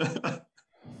 They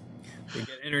get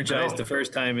energized the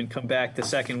first time and come back the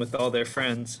second with all their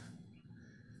friends.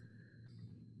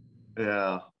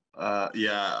 Yeah.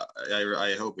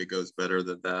 I hope it goes better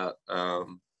than that.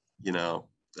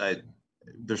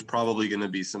 There's probably going to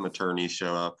be some attorneys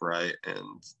show up, right?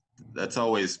 And that's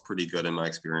always pretty good in my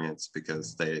experience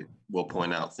because they will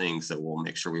point out things that we'll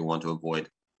make sure we want to avoid.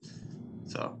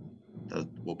 So that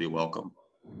will be welcome.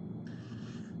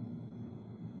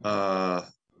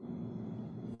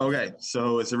 Okay,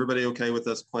 so is everybody okay with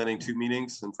us planning 2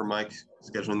 meetings and for Mike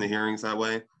scheduling the hearings that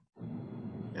way?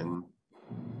 And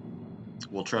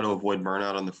we'll try to avoid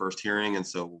burnout on the first hearing. And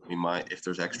so we might, if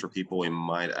there's extra people, we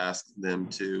might ask them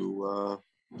to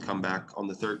come back on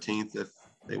the 13th if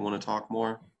they want to talk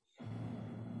more.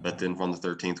 But then on the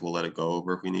 13th, we'll let it go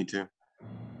over if we need to.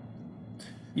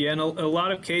 Yeah, in a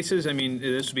lot of cases, I mean,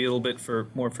 this would be a little bit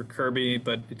more for Kirby,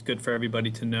 but it's good for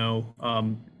everybody to know.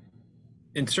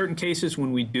 In certain cases,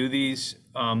 when we do these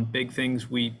big things,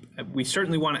 we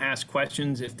certainly want to ask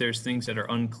questions if there's things that are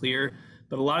unclear.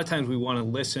 But a lot of times we want to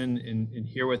listen and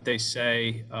hear what they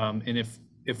say. And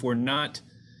if we're not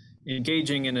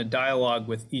engaging in a dialogue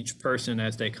with each person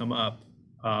as they come up,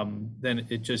 then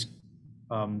it just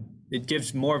it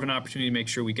gives more of an opportunity to make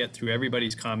sure we get through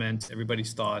everybody's comments,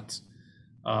 everybody's thoughts.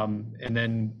 And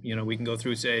then, we can go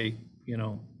through, say,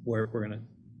 we're going to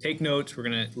take notes, we're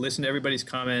going to listen to everybody's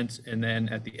comments. And then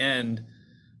at the end,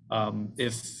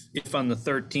 if on the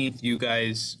 13th, you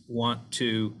guys want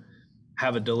to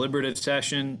have a deliberative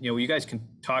session, you guys can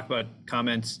talk about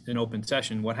comments in open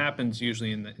session. What happens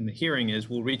usually in the hearing is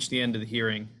we'll reach the end of the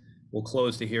hearing, we'll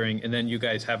close the hearing, and then you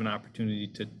guys have an opportunity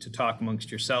to talk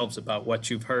amongst yourselves about what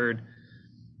you've heard.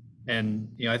 And,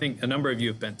 I think a number of you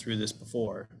have been through this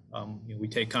before. We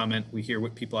take comment, we hear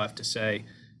what people have to say,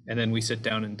 and then we sit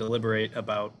down and deliberate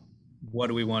about what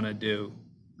do we want to do.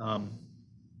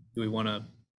 Do we want to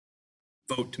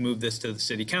vote to move this to the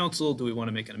city council? Do we want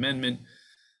to make an amendment?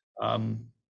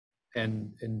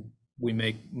 And we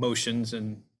make motions,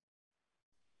 and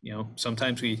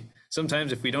sometimes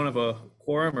if we don't have a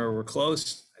quorum or we're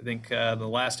close, I think the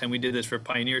last time we did this for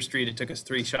Pioneer Street, it took us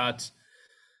 3 shots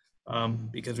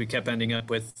because we kept ending up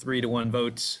with 3-1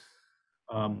 votes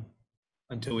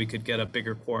until we could get a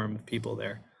bigger quorum of people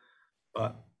there.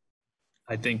 But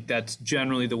I think that's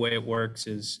generally the way it works.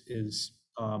 Is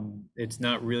it's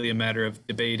not really a matter of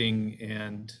debating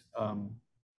and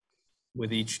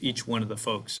with each one of the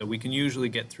folks. So we can usually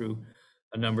get through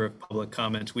a number of public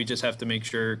comments. We just have to make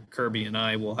sure Kirby and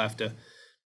I will have to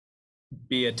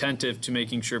be attentive to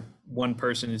making sure one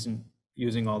person isn't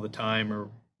using all the time or,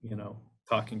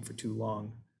 talking for too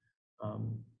long.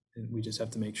 And we just have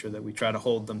to make sure that we try to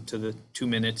hold them to the 2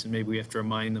 minutes, and maybe we have to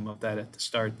remind them of that at the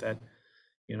start that,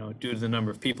 due to the number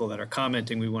of people that are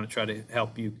commenting, we want to try to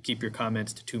help you keep your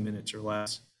comments to 2 minutes or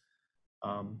less.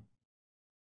 And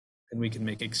we can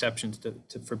make exceptions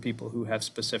for people who have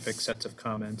specific sets of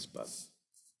comments, but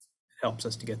it helps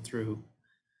us to get through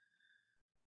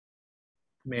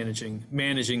managing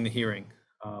the hearing.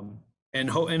 And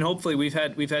hopefully we've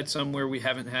had some where we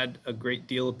haven't had a great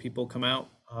deal of people come out,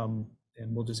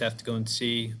 and we'll just have to go and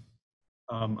see.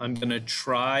 I'm going to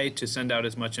try to send out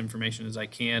as much information as I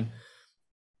can,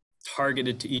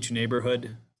 targeted to each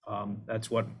neighborhood. That's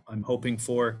what I'm hoping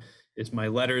for. Is my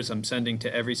letters I'm sending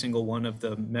to every single one of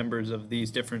the members of these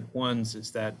different ones,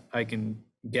 is that I can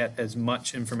get as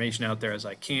much information out there as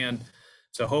I can.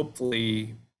 So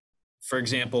hopefully, for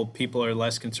example, people are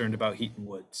less concerned about Heaton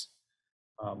Woods.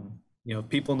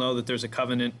 People know that there's a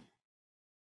covenant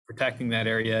protecting that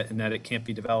area and that it can't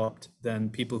be developed, then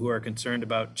people who are concerned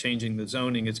about changing the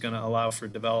zoning is going to allow for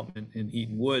development in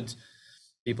Eaton Woods,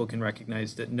 people can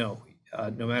recognize that no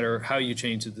matter how you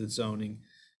change the zoning,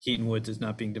 Eaton Woods is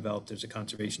not being developed. There's a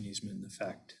conservation easement in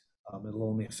effect. It'll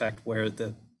only affect where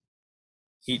the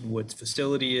Eaton Woods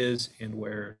facility is and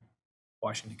where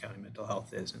Washington County Mental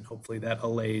Health is. And hopefully that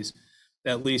allays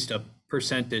at least a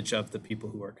percentage of the people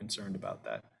who are concerned about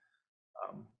that.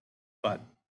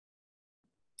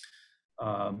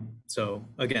 So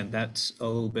again, that's a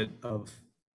little bit of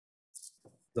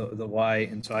the why.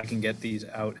 And so I can get these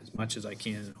out as much as I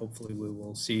can. And hopefully we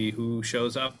will see who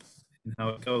shows up and how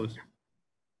it goes.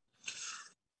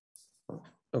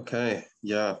 Okay,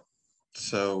 yeah.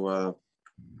 So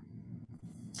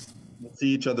we'll see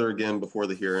each other again before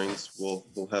the hearings. We'll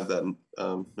have that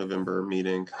November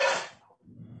meeting.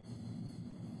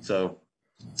 So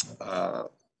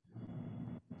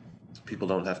people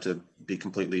don't have to be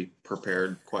completely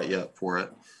prepared quite yet for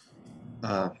it.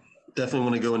 Definitely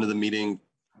want to go into the meeting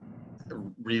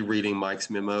rereading Mike's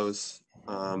memos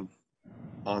on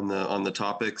the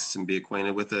topics and be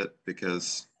acquainted with it,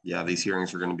 because yeah, these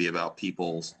hearings are going to be about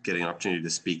people getting an opportunity to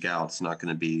speak out. It's not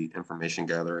going to be information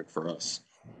gathering for us.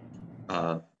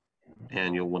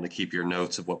 And you'll want to keep your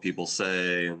notes of what people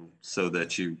say, and so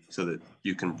that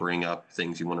you can bring up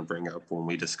things you want to bring up when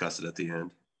we discuss it at the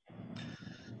end.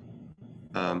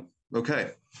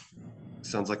 Okay,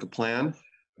 sounds like a plan.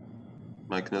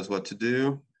 Mike knows what to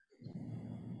do.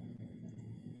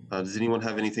 Does anyone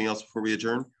have anything else before we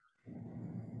adjourn?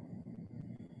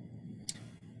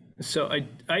 So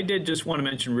I did just want to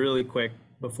mention really quick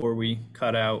before we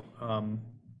cut out,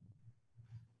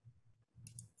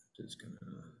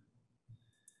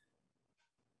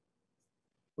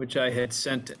 which I had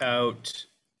sent out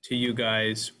to you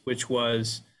guys, which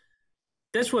was,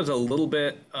 this was a little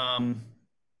bit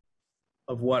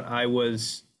of what I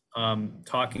was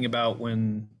talking about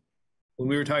when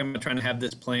we were talking about trying to have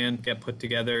this plan get put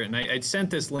together. And I'd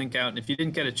sent this link out, and if you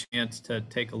didn't get a chance to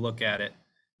take a look at it,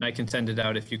 and I can send it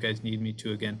out if you guys need me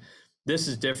to again. This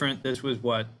is different. This was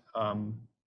what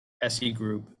SE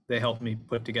Group, they helped me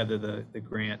put together the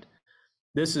grant.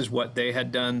 This is what they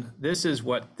had done. This is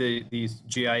what these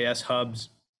GIS hubs,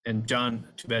 and John,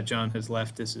 too bad John has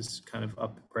left. This is kind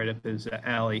of right up his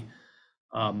alley.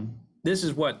 This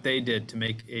is what they did to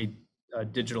make a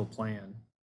digital plan.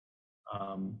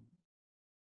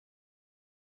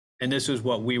 And this is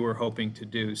what we were hoping to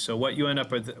do. So what you end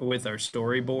up with are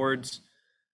storyboards,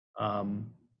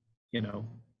 you know,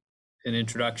 an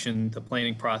introduction, the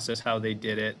planning process, how they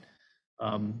did it,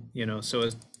 you know, so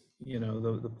as, you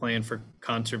know, the plan for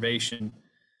conservation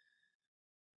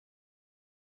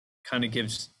kind of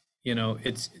gives, you know,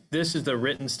 this is the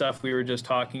written stuff we were just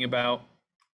talking about.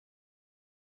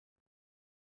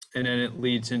 And then it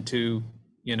leads into,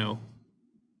 you know,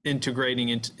 integrating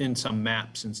in some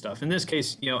maps and stuff. In this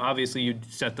case, you know, obviously you'd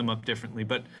set them up differently,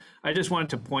 but I just wanted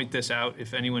to point this out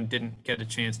if anyone didn't get a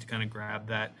chance to kind of grab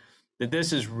that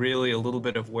this is really a little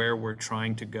bit of where we're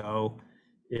trying to go,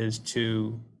 is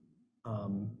to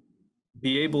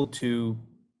be able to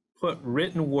put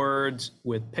written words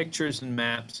with pictures and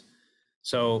maps.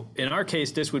 So in our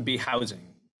case, this would be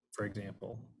housing, for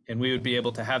example. And we would be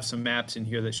able to have some maps in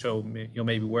here that show, you know,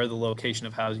 maybe where the location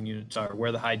of housing units are,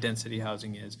 where the high density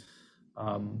housing is,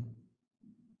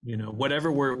 you know,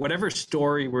 whatever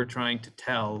story we're trying to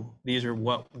tell. These are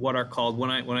what are called, when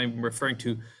I'm referring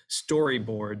to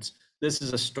storyboards, this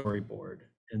is a storyboard.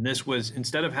 And this was,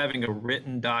 instead of having a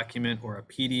written document or a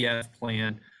PDF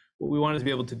plan, what we wanted to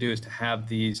be able to do is to have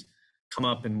these come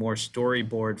up in more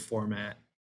storyboard format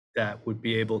that would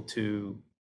be able to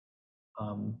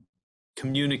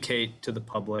communicate to the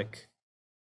public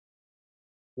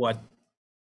what,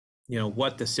 you know,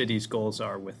 what the city's goals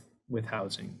are with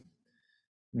housing.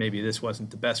 Maybe this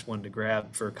wasn't the best one to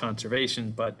grab for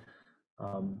conservation, but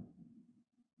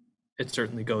it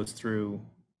certainly goes through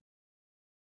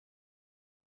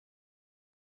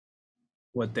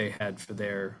what they had for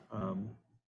their, let's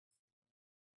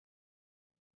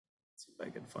see if I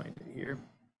can find it here.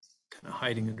 Kind of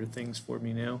hiding under things for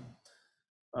me now.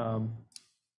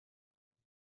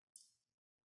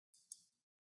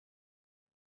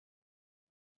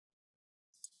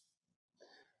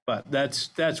 But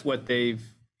that's what they've,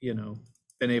 you know,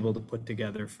 been able to put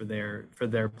together for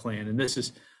their plan. And this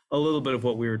is a little bit of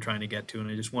what we were trying to get to. And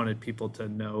I just wanted people to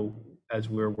know, as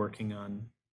we're working on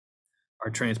our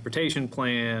transportation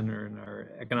plan or in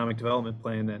our economic development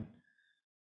plan, that,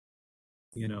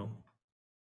 you know,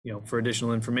 for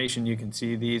additional information, you can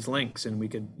see these links, and we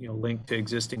could, you know, link to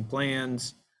existing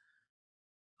plans.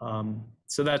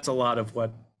 So that's a lot of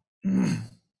what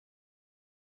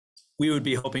we would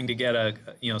be hoping to get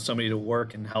somebody to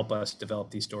work and help us develop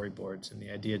these storyboards. And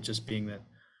the idea just being that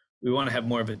we want to have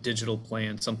more of a digital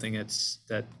plan, something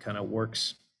that kind of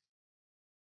works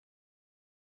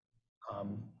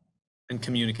and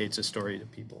communicates a story to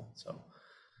people. So.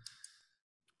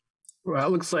 Well, it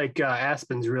looks like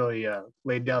Aspen's really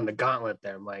laid down the gauntlet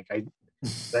there, Mike. I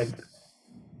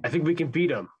think we can beat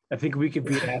them. I think we can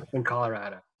beat Aspen,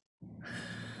 Colorado.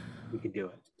 We can do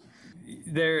it.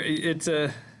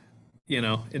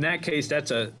 In that case,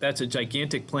 that's a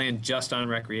gigantic plan just on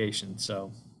recreation.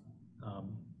 So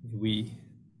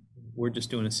we're just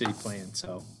doing a city plan.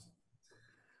 So,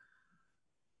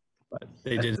 but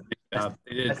they did a good job.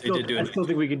 I still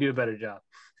think we can do a better job.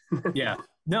 Yeah.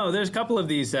 No, there's a couple of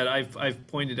these that I've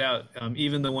pointed out.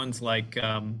 Even the ones like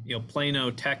Plano,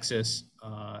 Texas,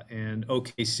 and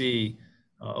OKC,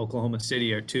 Oklahoma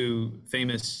City, are two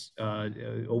famous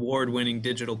award-winning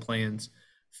digital plans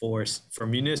for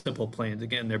municipal plans.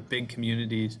 Again, they're big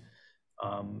communities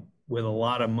with a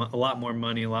lot more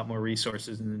money, a lot more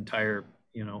resources, and an entire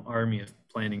army of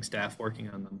planning staff working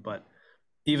on them. But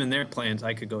even their plans,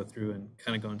 I could go through and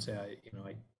kind of go and say,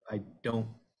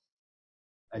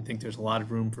 I think there's a lot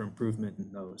of room for improvement in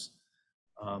those.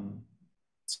 I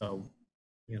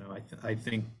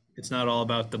think it's not all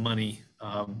about the money.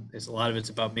 It's a lot of it's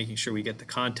about making sure we get the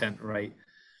content right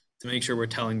to make sure we're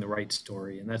telling the right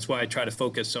story. And that's why I try to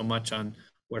focus so much on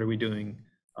what are we doing?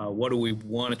 What do we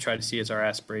want to try to see as our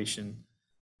aspiration,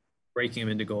 breaking them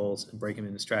into goals and breaking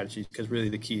them into strategies, because really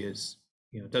the key is,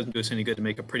 it doesn't do us any good to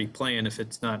make a pretty plan if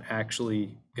it's not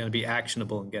actually going to be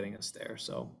actionable and getting us there.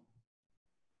 So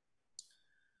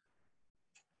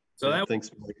thanks,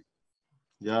 Mike.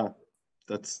 Yeah,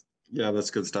 that's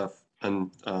good stuff.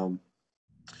 And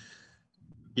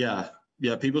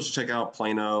people should check out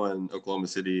Plano and Oklahoma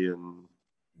City, and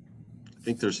I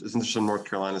think isn't there some North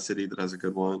Carolina city that has a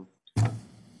good one?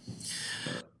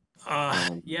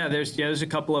 There's a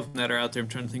couple of them that are out there. I'm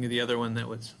trying to think of the other one that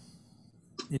was.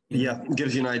 Yeah, it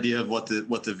gives you an idea of what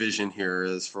the vision here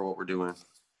is for what we're doing.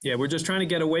 Yeah, we're just trying to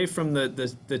get away from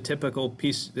the typical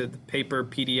the paper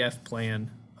PDF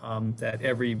plan that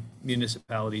every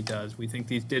municipality does. We think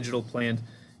these digital plans,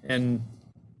 and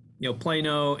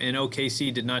Plano and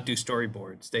OKC did not do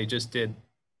storyboards. They just did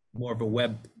more of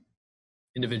a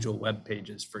individual web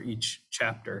pages for each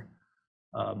chapter.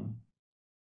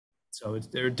 So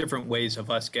there are different ways of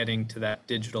us getting to that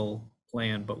digital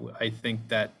plan, but I think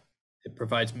that it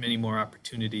provides many more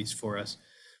opportunities for us.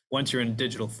 Once you're in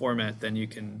digital format, then you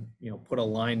can put a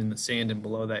line in the sand, and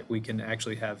below that we can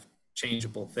actually have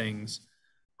changeable things.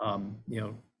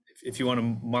 If you want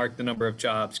to mark the number of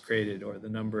jobs created or the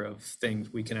number of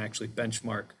things, we can actually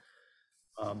benchmark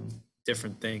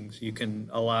different things. You can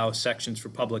allow sections for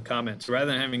public comment. So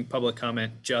rather than having public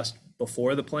comment just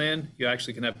before the plan, you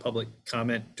actually can have public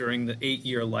comment during the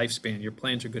 8-year lifespan. Your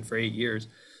plans are good for 8 years.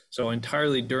 So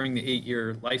entirely during the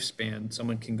 8-year lifespan,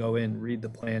 someone can go in, read the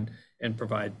plan, and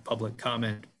provide public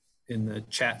comment in the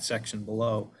chat section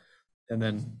below. And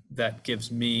then that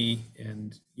gives me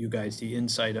and you guys the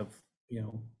insight of,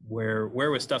 where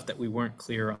was stuff that we weren't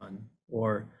clear on,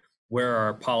 or where are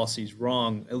our policies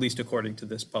wrong, at least according to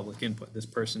this public input. This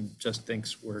person just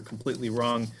thinks we're completely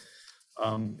wrong,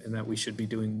 and that we should be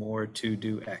doing more to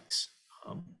do X.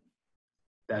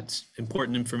 That's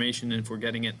important information, and if we're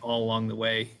getting it all along the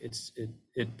way,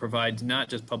 it provides not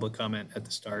just public comment at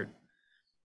the start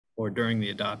or during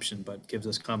the adoption, but gives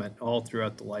us comment all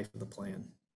throughout the life of the plan,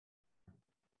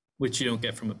 which you don't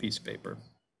get from a piece of paper.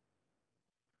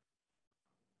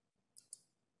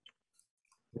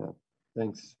 Yeah,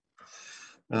 thanks.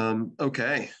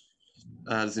 Okay.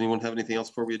 Does anyone have anything else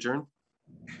before we adjourn?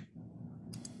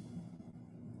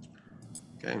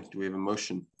 Okay, do we have a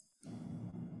motion?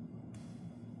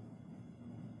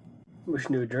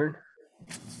 Motion to adjourn.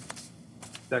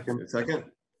 Second. Second.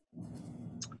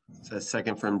 So a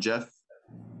second from Jeff.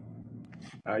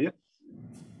 Yep.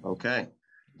 Okay.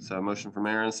 So a motion from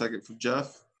Aaron, a second from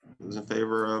Jeff. Those in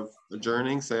favor of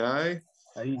adjourning, say aye.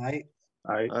 Aye.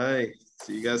 Aye. Aye.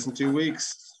 See you guys in 2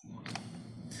 weeks.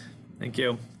 Thank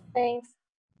you. Thanks.